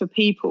things for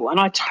people, and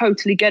I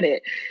totally get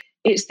it.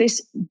 It's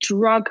this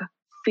drug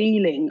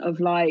feeling of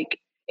like,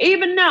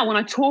 even now when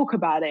I talk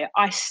about it,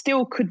 I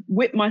still could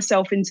whip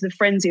myself into the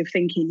frenzy of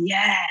thinking,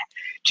 yeah,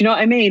 do you know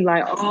what I mean?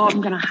 Like, oh,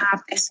 I'm going to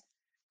have this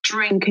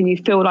drink, and you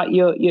feel like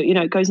you're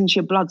it goes into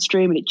your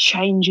bloodstream and it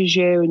changes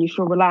you and you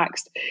feel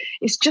relaxed.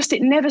 It's just,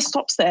 it never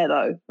stops there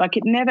though. Like,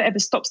 it never ever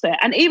stops there.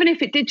 And even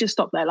if it did just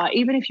stop there, like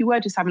even if you were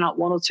just having like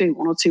one or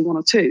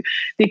two,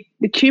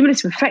 the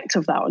cumulative effect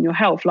of that on your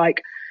health,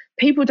 like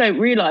people don't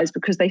realize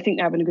because they think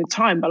they're having a good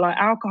time, but like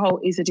alcohol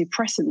is a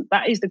depressant.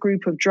 That is the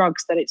group of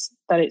drugs that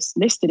it's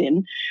listed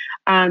in,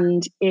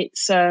 and it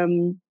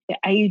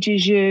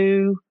ages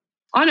you.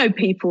 I know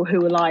people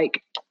who are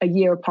like a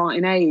year apart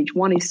in age.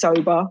 One is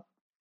sober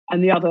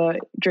and the other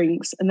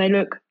drinks, and they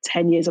look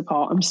 10 years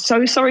apart. I'm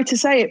so sorry to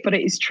say it, but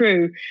it is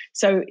true.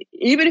 So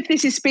even if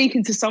this is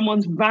speaking to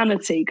someone's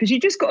vanity, because you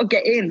just got to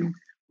get in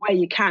where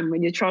you can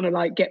when you're trying to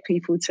like get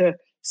people to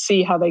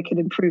see how they can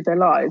improve their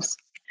lives.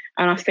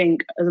 And I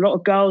think there's a lot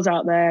of girls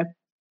out there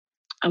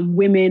and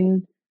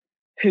women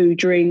who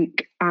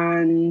drink,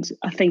 and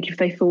I think if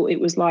they thought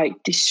it was like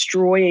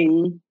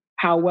destroying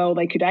how well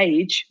they could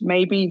age,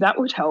 maybe that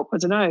would help. I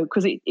don't know,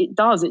 because it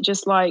does. It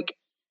just like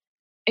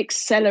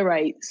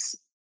accelerates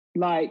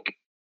like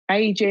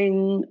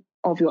aging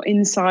of your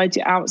insides,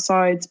 your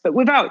outsides, but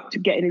without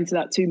getting into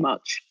that too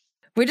much.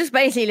 We're just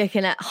basically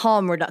looking at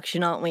harm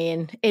reduction, aren't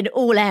we, in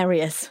all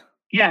areas?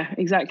 Yeah,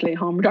 exactly.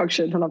 Harm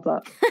reduction. I love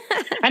that.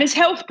 And it's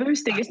health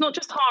boosting. It's not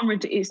just harm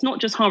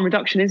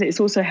reduction, is it? It's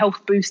also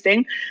health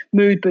boosting,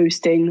 mood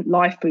boosting,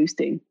 life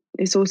boosting.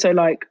 It's also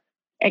like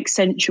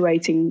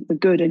accentuating the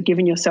good and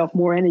giving yourself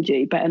more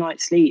energy, better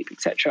night's sleep,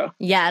 etc.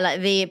 Yeah,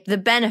 like the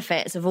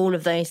benefits of all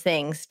of those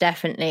things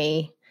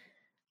definitely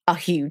are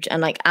huge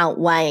and like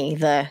outweigh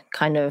the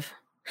kind of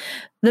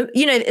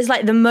it's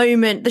like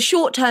the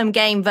short-term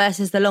gain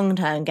versus the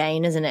long-term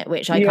gain, isn't it?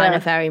 Which I kind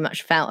of very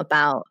much felt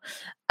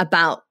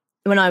about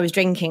when I was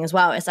drinking as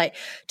well. It's like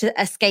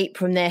to escape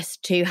from this,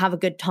 to have a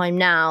good time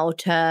now,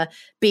 to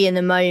be in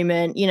the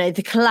moment.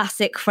 The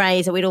classic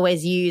phrase that we'd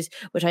always use,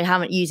 which I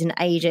haven't used in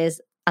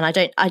ages,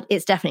 and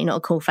it's definitely not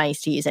a cool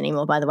phrase to use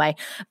anymore, by the way.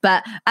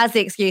 But as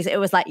the excuse, it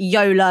was like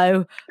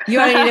YOLO. You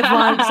only live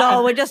once.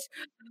 Oh, we'll just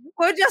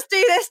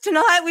do this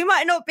tonight. We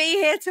might not be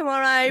here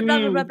tomorrow. Blah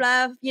blah blah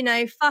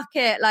blah. Fuck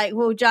it. Like,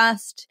 we'll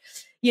just,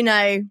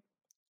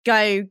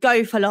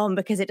 go full on,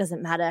 because it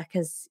doesn't matter,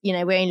 because we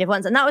only live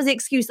once. And that was the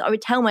excuse that I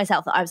would tell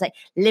myself, that I was like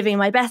living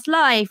my best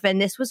life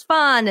and this was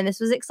fun and this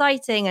was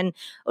exciting and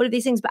all of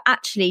these things. But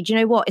actually, do you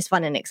know what is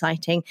fun and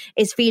exciting?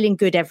 It's feeling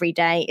good every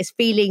day. It's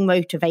feeling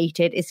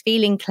motivated. It's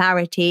feeling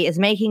clarity. It's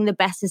making the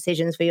best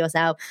decisions for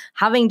yourself,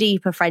 having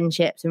deeper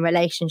friendships and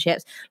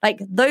relationships. Like,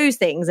 those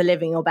things are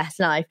living your best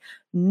life.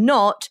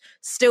 Not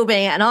still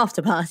being at an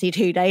after party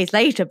 2 days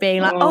later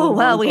being like, oh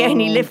well, we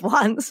only live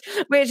once,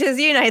 which is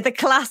the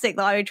classic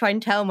that I would try and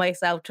tell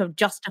myself to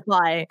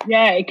justify.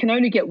 Yeah, it can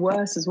only get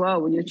worse as well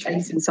when you're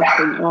chasing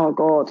something. Oh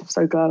God, I'm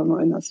so glad I'm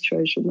not in that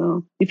situation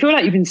now. You feel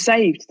like you've been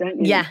saved,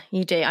 don't you? Yeah,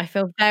 you do. I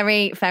feel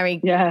very,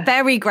 very,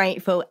 very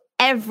grateful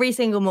every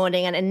single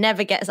morning, and it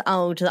never gets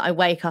old that I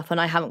wake up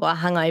and I haven't got a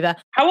hangover.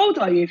 How old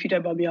are you, if you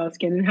don't mind me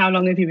asking, and how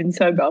long have you been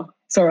sober?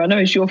 Sorry, I know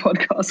it's your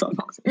podcast. So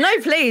no,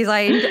 please.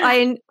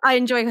 I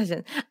enjoy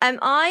questions.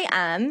 I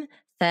am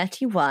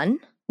 31.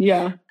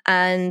 Yeah.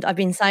 And I've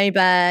been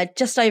sober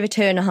just over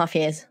 2.5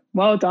 years.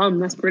 Well done.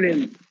 That's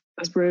brilliant.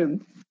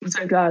 I'm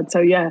so glad.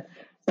 So yeah,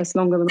 that's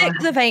longer than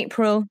 6th of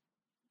April,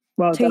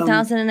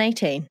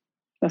 2018.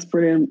 That's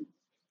brilliant.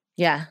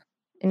 Yeah.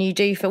 And you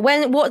do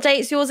what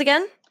date's yours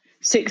again?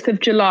 6th of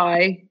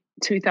July,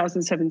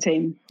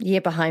 2017.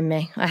 Year behind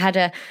me. I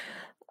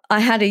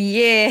had a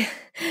year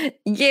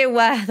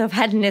worth of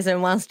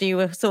hedonism whilst you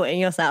were sorting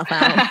yourself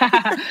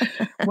out.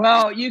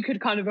 Well, you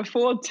could kind of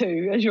afford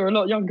to, as you're a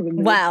lot younger than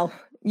me. Well,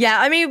 yeah,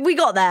 I mean, we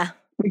got there.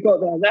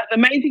 The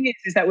main thing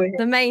is that we're here.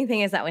 The main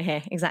thing is that we're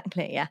here.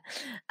 Exactly, yeah.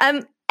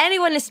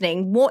 Anyone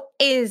listening, what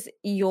is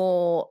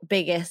your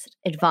biggest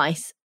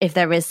advice if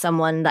there is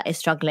someone that is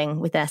struggling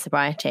with their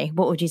sobriety?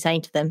 What would you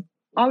say to them?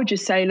 I would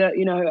just say, look,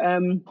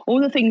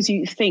 all the things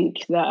you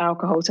think that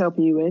alcohol's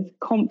helping you with,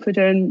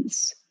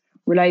 confidence,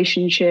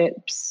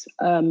 relationships,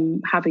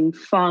 having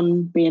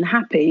fun, being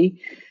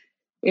happy,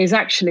 is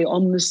actually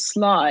on the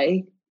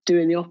sly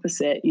doing the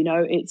opposite.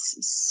 It's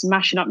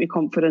smashing up your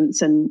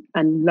confidence and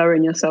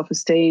lowering your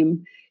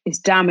self-esteem. It's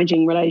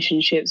damaging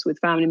relationships with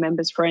family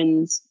members,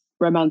 friends,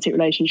 romantic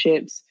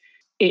relationships.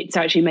 It's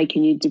actually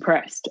making you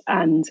depressed.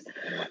 And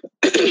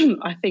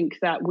I think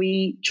that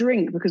we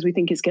drink because we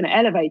think it's going to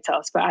elevate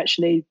us, but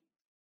actually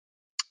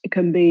it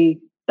can be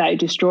that it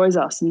destroys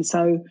us. And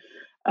so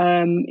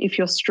if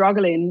you're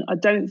struggling, I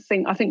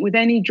think with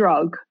any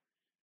drug,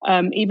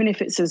 even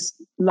if it's as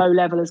low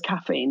level as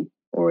caffeine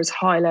or as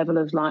high level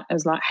as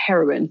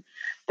heroin,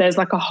 there's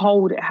like a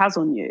hold it has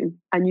on you,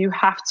 and you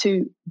have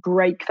to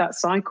break that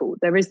cycle.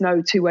 There is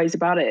no two ways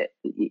about it.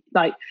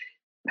 Like,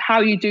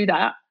 how you do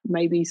that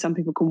Maybe some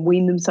people can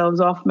wean themselves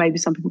off. Maybe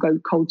some people go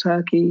cold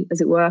turkey,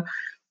 as it were.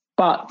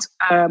 But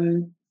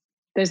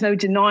there's no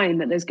denying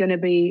that there's going to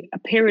be a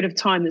period of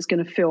time that's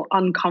going to feel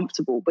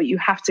uncomfortable, but you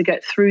have to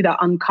get through that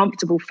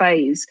uncomfortable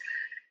phase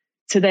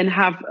to then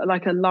have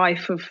like a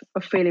life of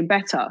feeling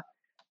better.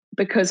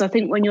 Because I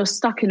think when you're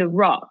stuck in a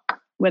rut,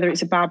 whether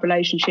it's a bad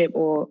relationship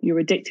or you're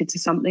addicted to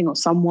something or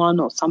someone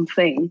or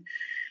something,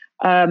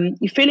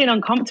 you're feeling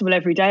uncomfortable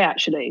every day,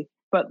 actually.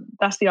 But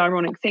that's the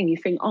ironic thing. You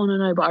think, oh,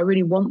 no, but I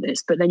really want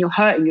this. But then you're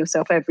hurting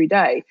yourself every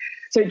day.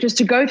 So just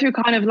to go through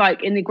kind of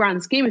like, in the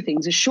grand scheme of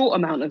things, a short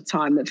amount of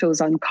time that feels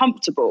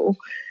uncomfortable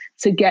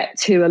to get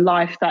to a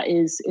life that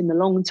is in the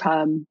long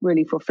term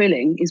really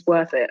fulfilling is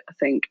worth it, I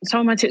think. Some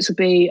of my tips would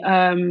be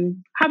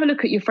have a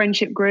look at your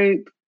friendship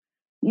group.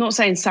 I'm not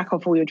saying sack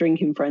off all your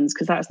drinking friends,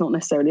 because that's not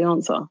necessarily the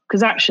answer.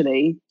 Because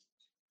actually,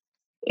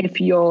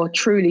 if you're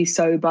truly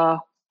sober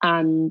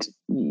and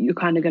you're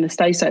kind of going to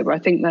stay sober, I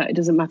think that it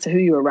doesn't matter who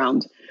you're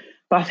around.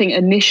 But I think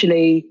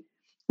initially,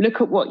 look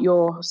at what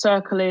your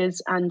circle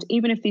is. And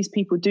even if these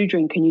people do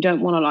drink and you don't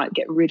want to like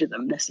get rid of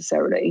them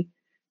necessarily,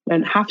 you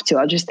don't have to.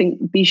 I just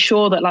think be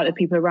sure that like the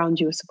people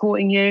around you are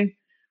supporting you,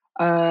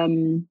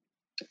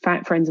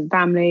 friends and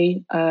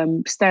family.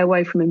 Stay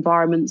away from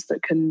environments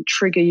that can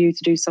trigger you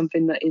to do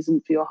something that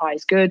isn't for your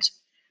highest good,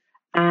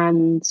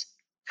 and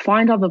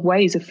find other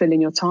ways of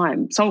filling your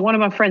time. So one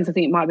of my friends, I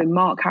think it might have been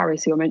Mark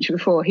Harris, who I mentioned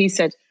before, he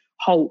said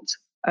HALT,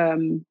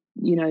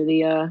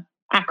 the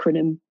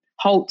acronym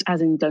HALT,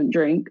 as in don't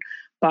drink,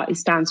 but it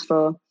stands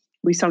for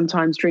we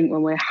sometimes drink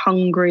when we're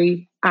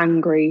hungry,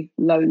 angry,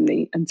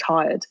 lonely, and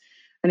tired.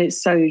 And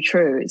it's so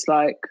true. It's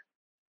like,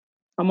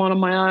 I'm on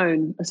my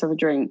own, let's have a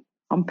drink.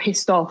 I'm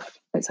pissed off,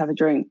 let's have a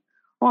drink.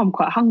 Oh, I'm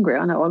quite hungry.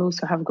 I know, I'll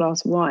also have a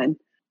glass of wine.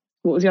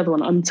 What was the other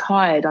one? I'm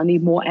tired. I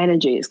need more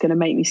energy. It's going to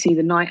make me see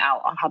the night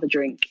out. I'll have a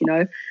drink.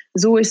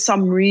 There's always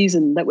some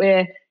reason that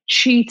we're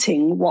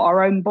cheating what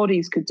our own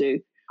bodies could do.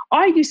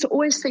 I used to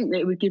always think that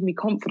it would give me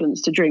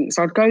confidence to drink.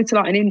 So I'd go to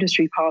like an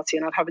industry party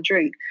and I'd have a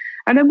drink.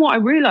 And then what I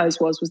realized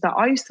was that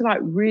I used to like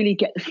really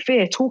get the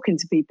fear talking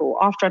to people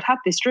after I'd had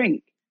this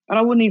drink, and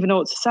I wouldn't even know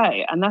what to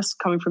say. And that's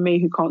coming from me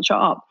who can't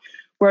shut up.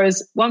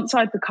 Whereas once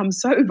I'd become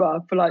sober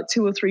for like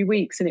 2 or 3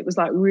 weeks and it was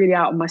like really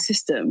out of my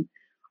system,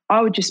 I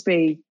would just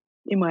be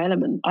in my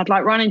element. I'd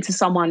like run into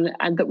someone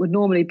and that would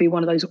normally be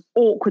one of those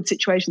awkward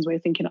situations where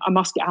you're thinking, I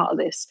must get out of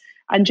this,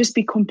 and just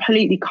be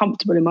completely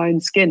comfortable in my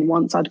own skin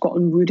once I'd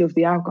gotten rid of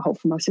the alcohol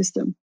from my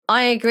system.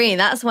 I agree.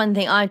 That's one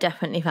thing I've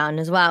definitely found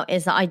as well,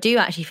 is that I do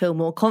actually feel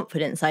more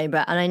confident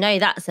sober. And I know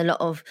that's a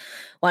lot of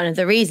one of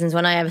the reasons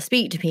when I ever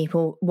speak to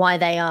people why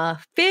they are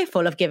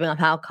fearful of giving up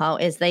alcohol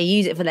is they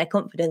use it for their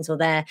confidence, or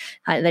they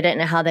don't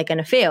know how they're going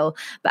to feel.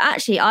 But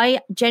actually,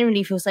 I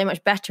genuinely feel so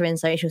much better in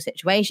social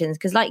situations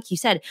because, like you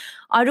said,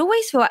 I'd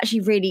always feel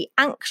actually really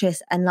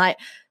anxious and like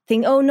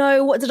think, oh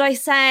no, what did I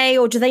say?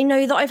 Or do they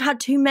know that I've had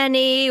too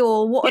many?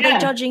 Or what are they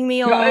judging me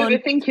You're on?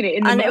 overthinking it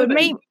in the moment. It would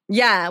make,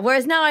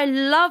 whereas now I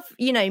love,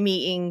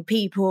 meeting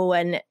people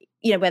and,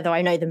 whether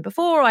I know them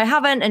before or I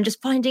haven't, and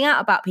just finding out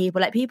about people.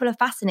 Like, people are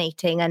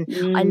fascinating and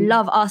I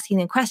love asking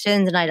them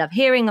questions and I love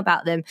hearing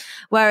about them.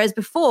 Whereas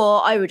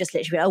before I would just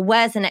literally be like, oh,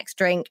 where's the next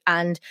drink?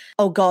 And,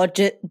 oh God,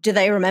 do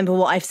they remember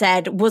what I've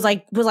said? Was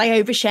I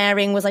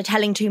oversharing? Was I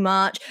telling too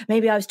much?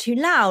 Maybe I was too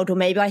loud, or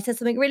maybe I said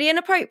something really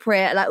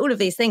inappropriate. Like, all of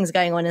these things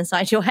going on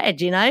inside your head,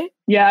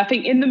 Yeah, I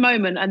think in the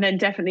moment, and then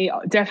definitely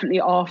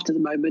after the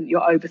moment, you're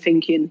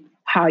overthinking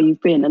how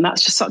you've been. And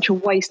that's just such a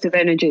waste of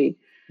energy.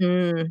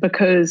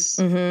 Because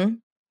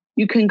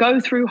you can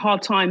go through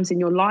hard times in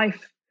your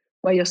life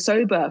where you're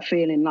sober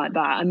feeling like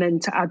that, and then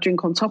to add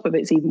drink on top of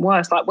it's even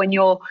worse. Like when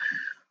you're,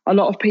 a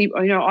lot of people,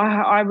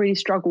 I really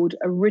struggled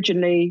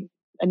initially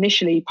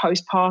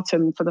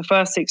postpartum for the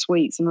first 6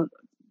 weeks, and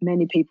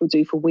many people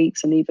do for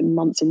weeks and even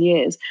months and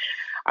years.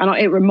 And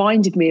it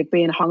reminded me of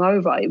being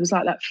hungover. It was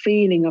like that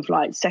feeling of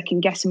like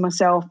second guessing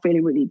myself,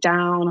 feeling really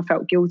down. I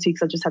felt guilty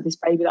because I just had this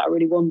baby that I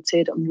really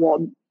wanted and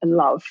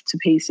love to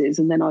pieces.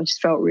 And then I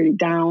just felt really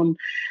down.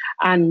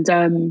 And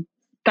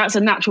that's a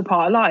natural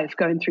part of life,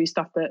 going through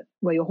stuff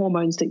where your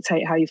hormones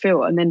dictate how you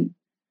feel. And then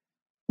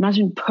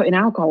imagine putting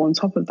alcohol on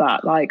top of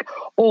that,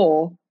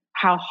 or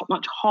how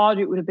much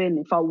harder it would have been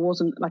if I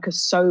wasn't like a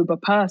sober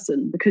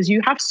person, because you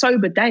have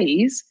sober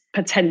days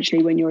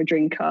potentially when you're a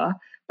drinker,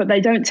 but they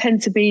don't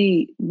tend to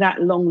be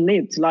that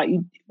long-lived. Like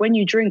when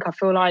you drink, I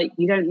feel like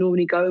you don't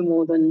normally go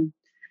more than...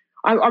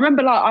 I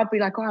remember I'd be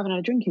like, I haven't had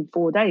a drink in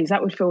 4 days.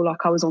 That would feel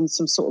like I was on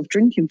some sort of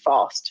drinking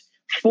fast.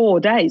 4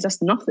 days, that's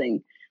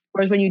nothing.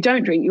 Whereas when you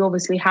don't drink, you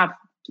obviously have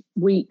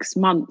weeks,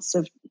 months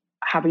of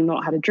having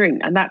not had a drink.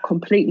 And that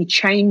completely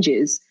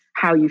changes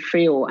how you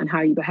feel and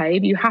how you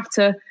behave. You have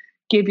to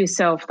give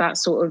yourself that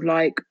sort of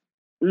like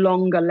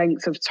longer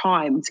length of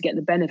time to get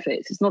the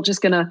benefits. It's not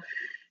just going to...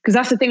 Because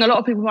that's the thing, a lot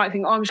of people might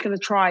think, I'm just going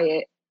to try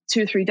it.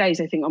 2 or 3 days,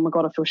 they think, oh my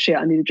God, I feel shit,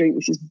 I need a drink,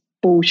 this is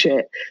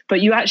bullshit.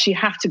 But you actually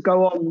have to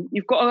go on,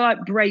 you've got to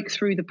like break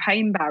through the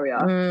pain barrier.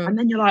 And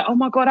then you're like, oh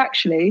my God,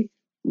 actually,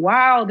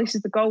 wow, this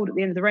is the gold at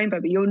the end of the rainbow.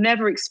 But you'll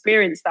never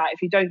experience that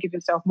if you don't give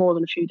yourself more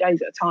than a few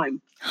days at a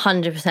time.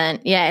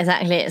 100%. Yeah,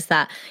 exactly. It's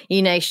that,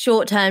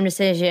 short-term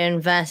decision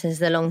versus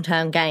the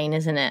long-term gain,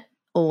 isn't it?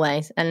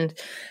 Always. And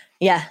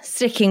yeah,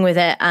 sticking with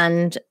it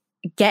and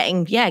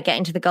getting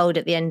to the gold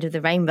at the end of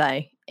the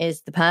rainbow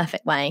is the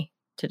perfect way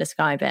to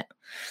describe it.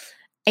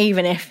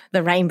 Even if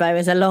the rainbow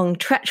is a long,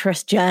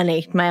 treacherous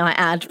journey, may I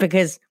add,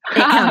 because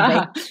it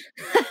can be.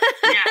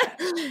 Yeah.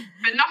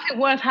 But nothing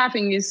worth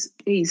having is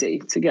easy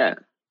to get.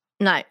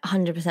 No,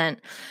 100%.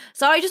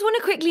 So I just want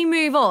to quickly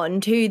move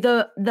on to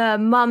the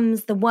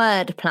Mum's the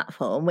Word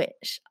platform,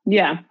 which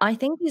I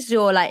think is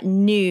your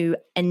new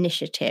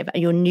initiative,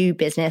 your new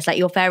business.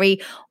 You're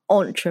very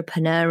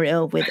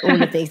entrepreneurial with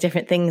all of these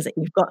different things that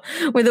you've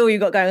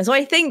got going. So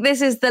I think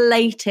this is the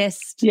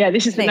latest. Yeah,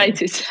 this is the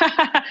latest.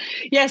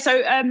 Yeah,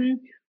 so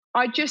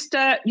I just,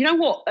 you know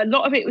what? A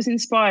lot of it was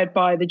inspired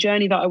by the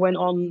journey that I went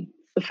on,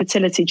 the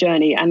fertility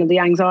journey, and the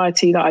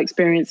anxiety that I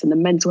experienced and the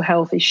mental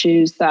health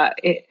issues that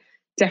it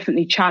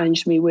definitely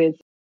challenged me with.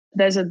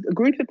 There's a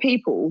group of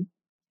people,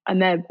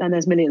 and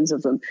there's millions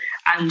of them,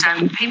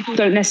 and people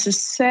don't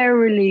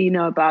necessarily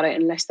know about it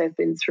unless they've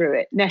been through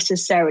it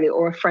necessarily,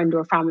 or a friend or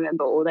a family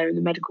member, or they're in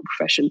the medical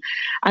profession,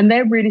 and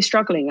they're really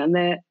struggling, and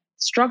they're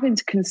struggling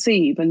to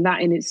conceive, and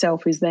that in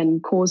itself is then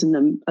causing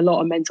them a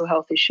lot of mental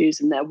health issues,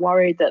 and they're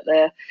worried that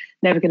they're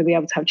never going to be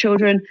able to have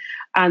children.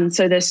 And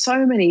so there's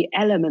so many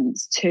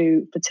elements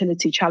to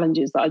fertility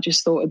challenges that I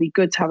just thought it'd be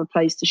good to have a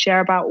place to share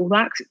about all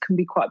that, because it can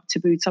be quite a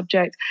taboo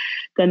subject.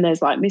 Then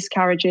there's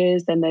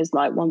miscarriages, then there's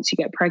once you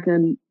get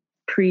pregnant,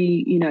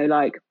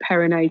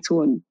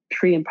 perinatal and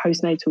pre and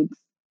postnatal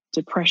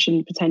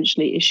depression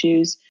potentially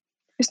issues.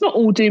 It's not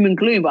all doom and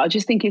gloom, but I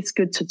just think it's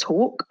good to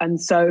talk.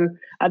 And so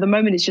at the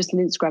moment, it's just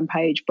an Instagram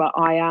page, but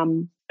I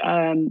am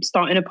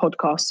starting a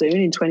podcast soon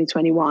in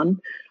 2021,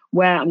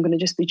 where I'm going to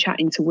just be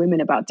chatting to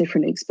women about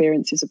different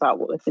experiences about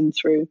what they've been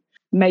through.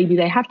 Maybe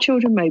they have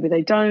children, maybe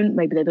they don't,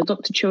 maybe they've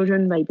adopted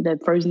children, maybe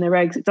they've frozen their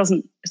eggs.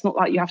 It's not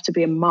like you have to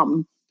be a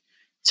mum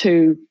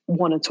to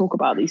want to talk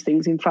about these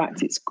things. In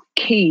fact, it's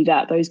key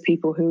that those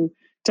people who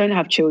don't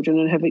have children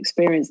and have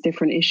experienced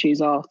different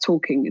issues are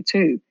talking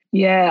too.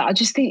 Yeah, I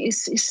just think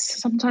it's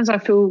sometimes I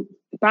feel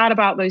bad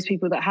about those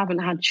people that haven't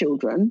had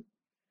children,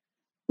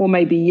 or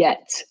maybe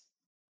yet,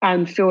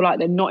 and feel like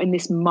they're not in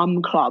this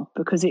mum club,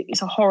 because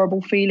it's a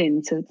horrible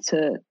feeling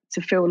to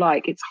feel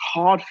like it's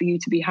hard for you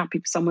to be happy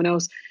for someone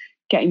else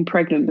getting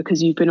pregnant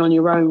because you've been on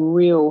your own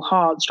real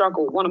hard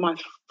struggle. One of my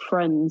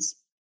friends,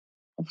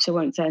 obviously I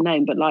won't say her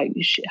name, but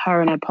her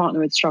and her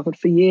partner had struggled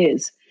for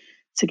years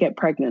to get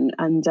pregnant.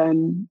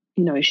 And,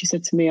 she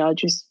said to me,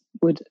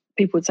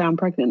 people would say I'm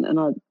pregnant, and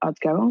I'd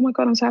go, oh my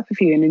God, I'm so happy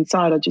for you. And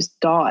inside I'd just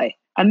die.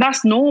 And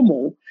that's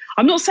normal.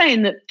 I'm not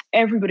saying that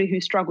everybody who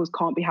struggles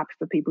can't be happy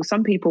for people.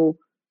 Some people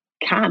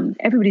can.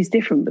 Everybody's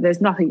different, but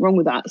there's nothing wrong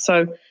with that.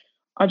 So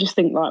I just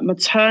think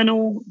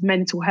maternal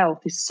mental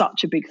health is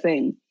such a big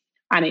thing,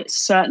 and it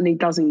certainly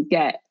doesn't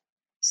get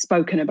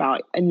spoken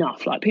about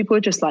enough. People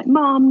are just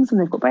mums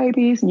and they've got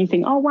babies, and you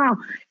think, oh wow,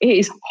 it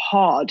is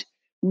hard,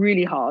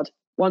 really hard.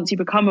 Once you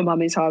become a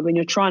mum, it's hard. When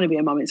you're trying to be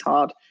a mum, it's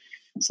hard.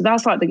 So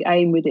that's the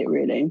aim with it,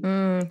 really.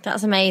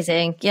 That's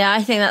amazing. Yeah,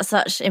 I think that's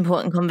such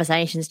important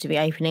conversations to be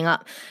opening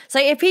up. So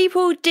if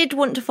people did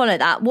want to follow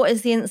that, what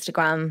is the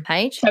Instagram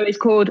page? So it's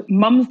called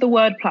Mum's the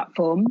Word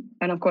platform,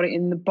 and I've got it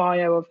in the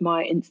bio of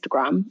my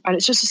Instagram. And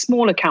it's just a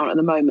small account at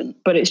the moment,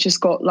 but it's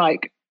just got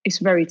it's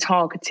very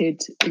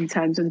targeted in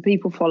terms of the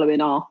people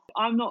following are.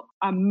 I'm not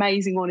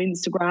amazing on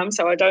Instagram,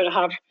 so I don't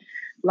have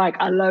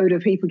a load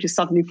of people just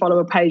suddenly follow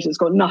a page that's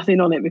got nothing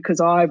on it because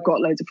I've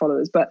got loads of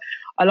followers. But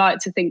I like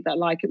to think that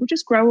it will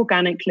just grow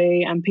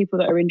organically, and people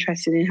that are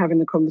interested in having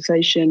the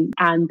conversation.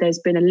 And there's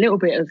been a little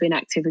bit of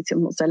inactivity,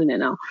 I'm not selling it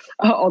now,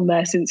 on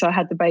there since I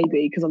had the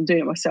baby, because I'm doing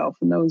it myself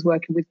and no one's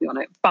working with me on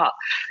it. But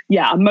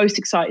yeah, I'm most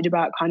excited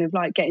about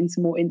getting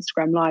some more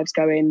Instagram lives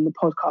going, the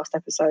podcast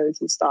episodes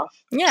and stuff.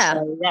 Yeah.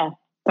 So, yeah.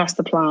 That's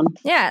the plan.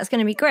 Yeah, it's going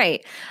to be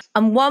great.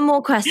 And one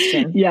more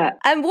question. Yeah.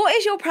 And what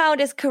is your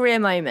proudest career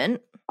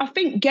moment? I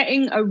think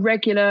getting a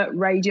regular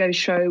radio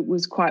show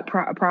was quite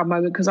a proud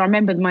moment, because I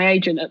remember my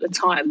agent at the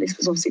time, this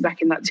was obviously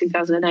back in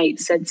 2008,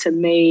 said to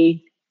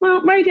me,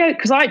 well, radio,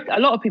 because a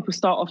lot of people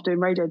start off doing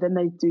radio, then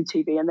they do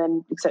TV, and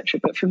then etc.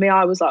 But for me,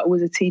 I was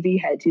always a TV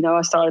head.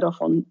 I started off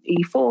on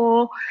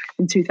E4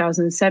 in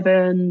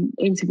 2007,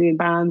 interviewing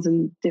bands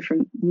and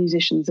different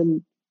musicians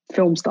and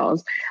film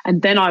stars.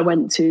 And then I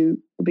went to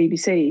the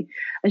BBC,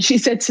 and she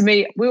said to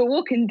me, we were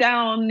walking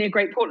down near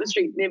Great Portland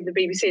Street near the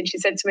BBC, and she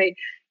said to me,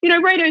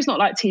 radio is not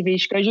like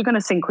TV. She goes, you're going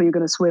to sink or you're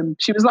going to swim.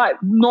 She was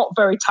not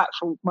very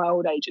tactful, my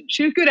old agent.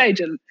 She was a good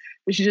agent,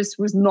 but she just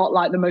was not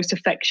the most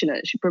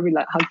affectionate. She'd probably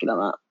hug you like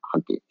that,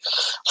 hug you.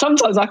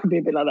 Sometimes I can be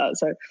a bit like that.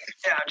 So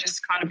yeah, I'm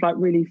just kind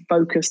of really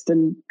focused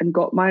and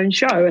got my own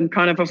show, and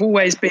I've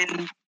always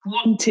been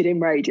wanted in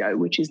radio,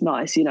 which is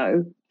nice,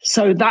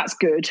 So that's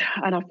good.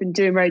 And I've been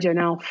doing radio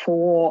now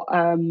for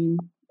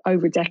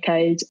over a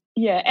decade.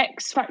 Yeah,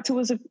 X Factor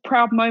was a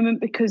proud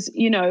moment because,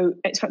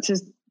 X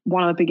Factor's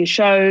one of the biggest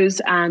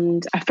shows,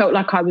 and I felt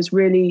like I was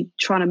really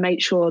trying to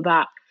make sure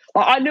that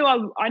I knew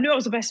I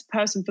was the best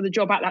person for the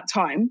job at that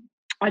time.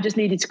 I just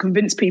needed to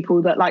convince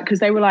people that, like, because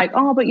they were like,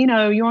 oh, but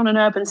you're on an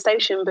urban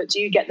station, but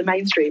do you get the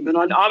mainstream? And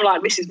I'm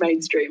like, this is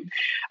mainstream.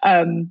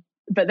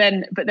 But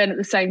then at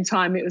the same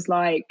time, it was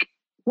like,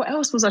 what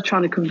else was I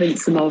trying to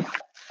convince them of?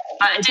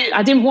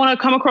 I didn't want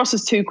to come across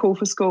as too cool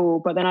for school,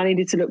 but then I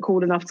needed to look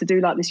cool enough to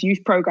do like this youth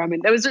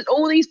programming. There was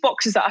all these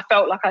boxes that I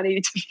felt like I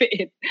needed to fit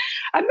in,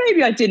 and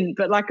maybe I didn't,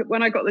 but like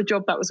when I got the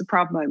job, that was a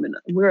proud moment.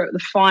 We were at the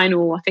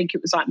final. I think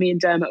it was like me and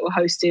Dermot were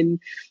hosting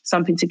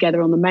something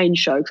together on the main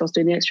show because I was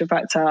doing the Extra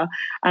Factor,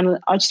 and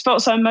I just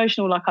felt so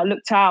emotional. Like I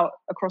looked out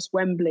across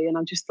Wembley and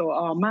I just thought,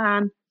 oh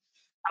man,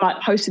 like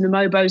hosting the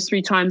Mobos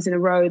 3 times in a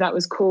row, that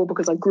was cool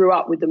because I grew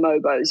up with the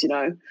Mobos,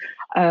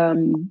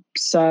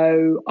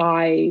 so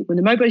when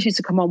the Mobos used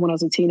to come on when I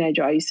was a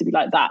teenager, I used to be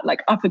like that,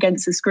 like up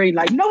against the screen,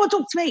 like, no one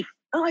talk to me,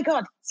 oh my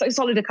god, so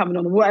Solid are coming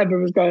on, or whatever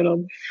was going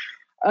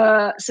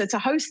on. So to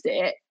host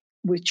it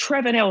with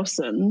Trevor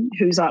Nelson,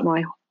 who's like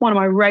one of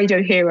my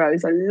radio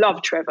heroes, I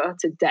love Trevor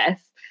to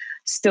death,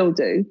 still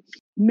do.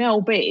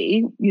 Mel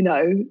B,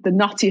 the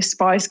nuttiest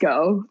Spice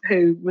Girl,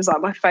 who was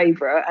like my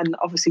favourite and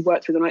obviously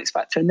worked with an X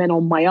Factor, and then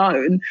on my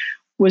own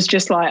was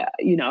just like,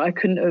 I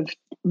couldn't have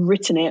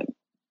written it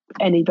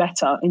any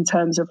better in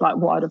terms of like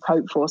what I'd have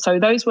hoped for. So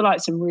those were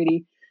like some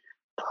really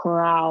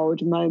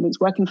proud moments.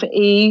 Working for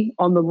E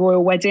on the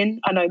royal wedding.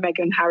 I know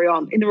Meghan and Harry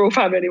aren't in the royal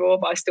family anymore,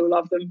 but I still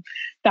love them.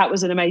 That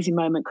was an amazing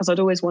moment because I'd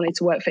always wanted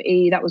to work for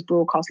E. That was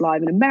broadcast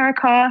live in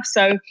America.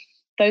 So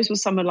those were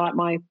some of like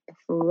my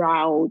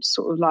proud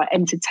sort of like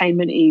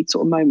entertainment-y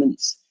sort of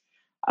moments.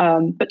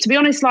 But to be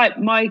honest, like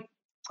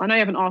I know you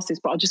haven't asked this,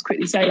 but I'll just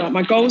quickly say like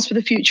my goals for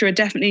the future are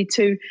definitely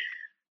to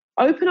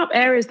open up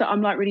areas that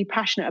I'm like really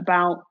passionate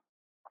about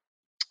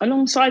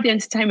alongside the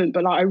entertainment,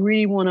 but like I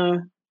really want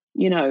to,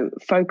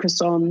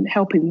 focus on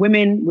helping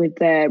women with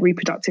their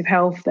reproductive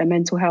health, their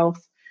mental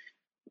health,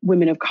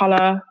 women of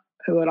colour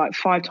who are like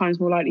 5 times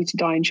more likely to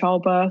die in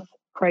childbirth.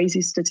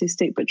 Crazy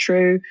statistic, but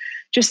true.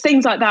 Just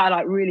things like that are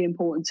like really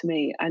important to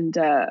me. And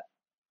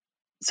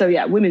so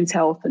yeah, women's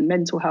health and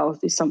mental health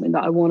is something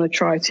that I want to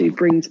try to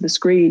bring to the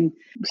screen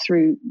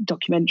through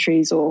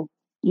documentaries or,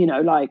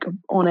 like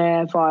on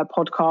air via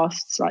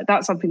podcasts. Like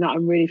that's something that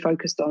I'm really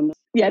focused on.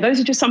 Yeah, those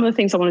are just some of the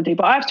things I want to do.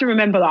 But I have to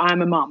remember that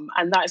I'm a mum,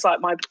 and that's like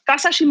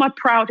that's actually my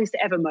proudest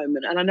ever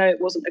moment. And I know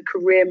it wasn't a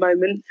career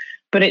moment,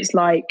 but it's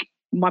like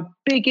my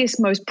biggest,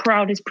 most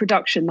proudest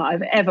production that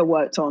I've ever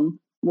worked on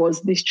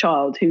was this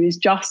child who is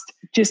just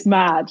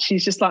mad.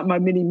 She's just like my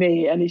mini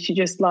me, and she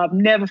just like, I've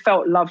never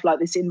felt love like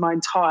this in my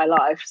entire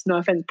life. No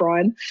offense,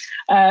 Brian,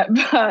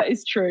 but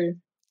it's true.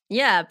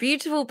 Yeah,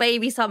 beautiful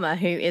baby Summer,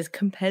 who is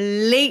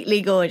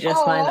completely gorgeous,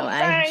 by the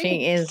way.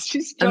 She's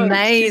She's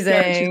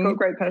amazing. She's got a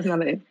great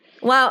personality.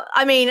 Well,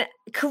 I mean,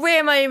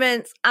 career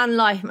moments and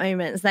life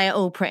moments, they're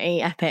all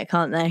pretty epic,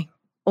 aren't they?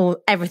 Or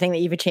everything that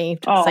you've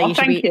achieved. So you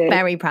should be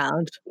very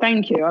proud.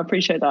 Thank you. I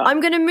appreciate that.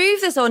 I'm going to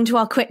move this on to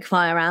our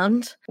quickfire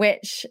round,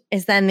 which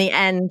is then the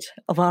end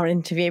of our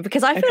interview,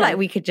 because I feel like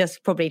we could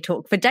just probably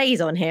talk for days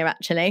on here,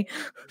 actually.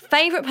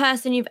 Favourite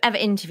person you've ever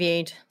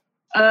interviewed?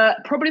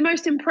 Probably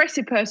most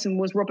impressive person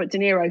was Robert De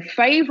Niro.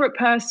 Favourite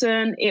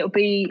person, it'll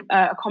be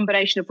a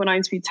combination of when I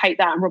interviewed Take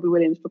That and Robbie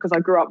Williams, because I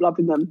grew up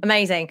loving them.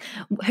 Amazing.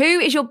 Who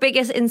is your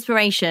biggest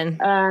inspiration?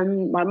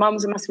 My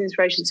mum's a massive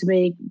inspiration to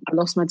me. I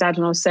lost my dad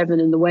when I was 7,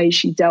 and the way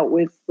she dealt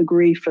with the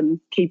grief and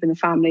keeping the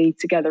family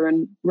together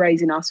and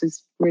raising us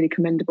was really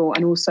commendable.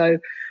 And also,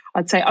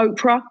 I'd say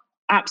Oprah.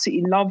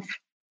 Absolutely love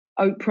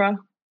Oprah.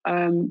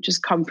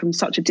 Just come from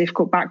such a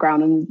difficult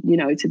background, and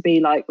to be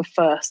like the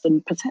first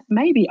and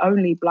maybe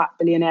only Black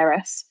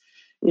billionairess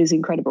is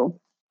incredible.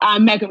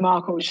 And Meghan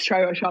Markle, just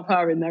shove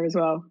her in there as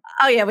well.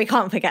 Oh yeah, we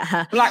can't forget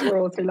her. Black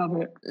royalty, love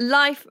it.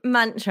 Life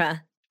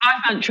mantra.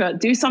 Life mantra: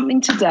 do something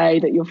today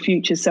that your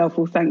future self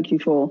will thank you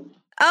for.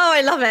 Oh,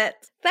 I love it.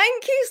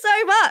 Thank you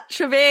so much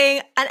for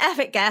being an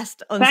epic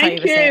guest on Thank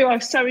Sober you.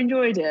 I've so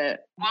enjoyed it.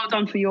 Well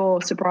done for your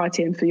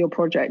sobriety and for your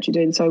project. You're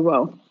doing so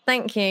well.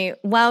 Thank you.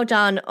 Well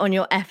done on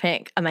your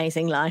epic,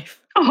 amazing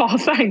life. Oh,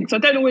 thanks. I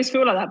don't always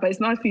feel like that, but it's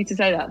nice for you to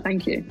say that.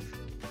 Thank you.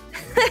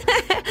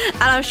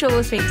 And I'm sure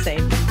we'll speak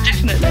soon.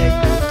 Definitely.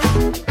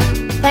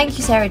 Thank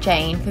you, Sarah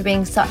Jane, for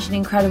being such an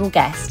incredible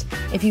guest.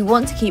 If you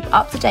want to keep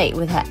up to date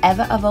with her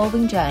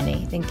ever-evolving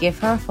journey, then give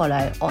her a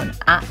follow on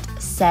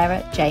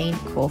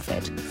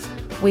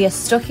 @SarahJaneCrawford. We are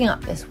stocking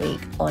up this week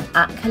on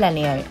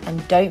 @Calenio,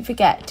 and don't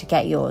forget to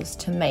get yours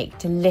to make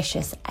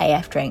delicious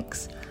AF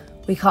drinks.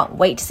 We can't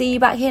wait to see you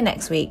back here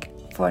next week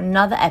for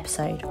another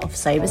episode of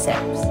Sober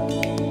Sips.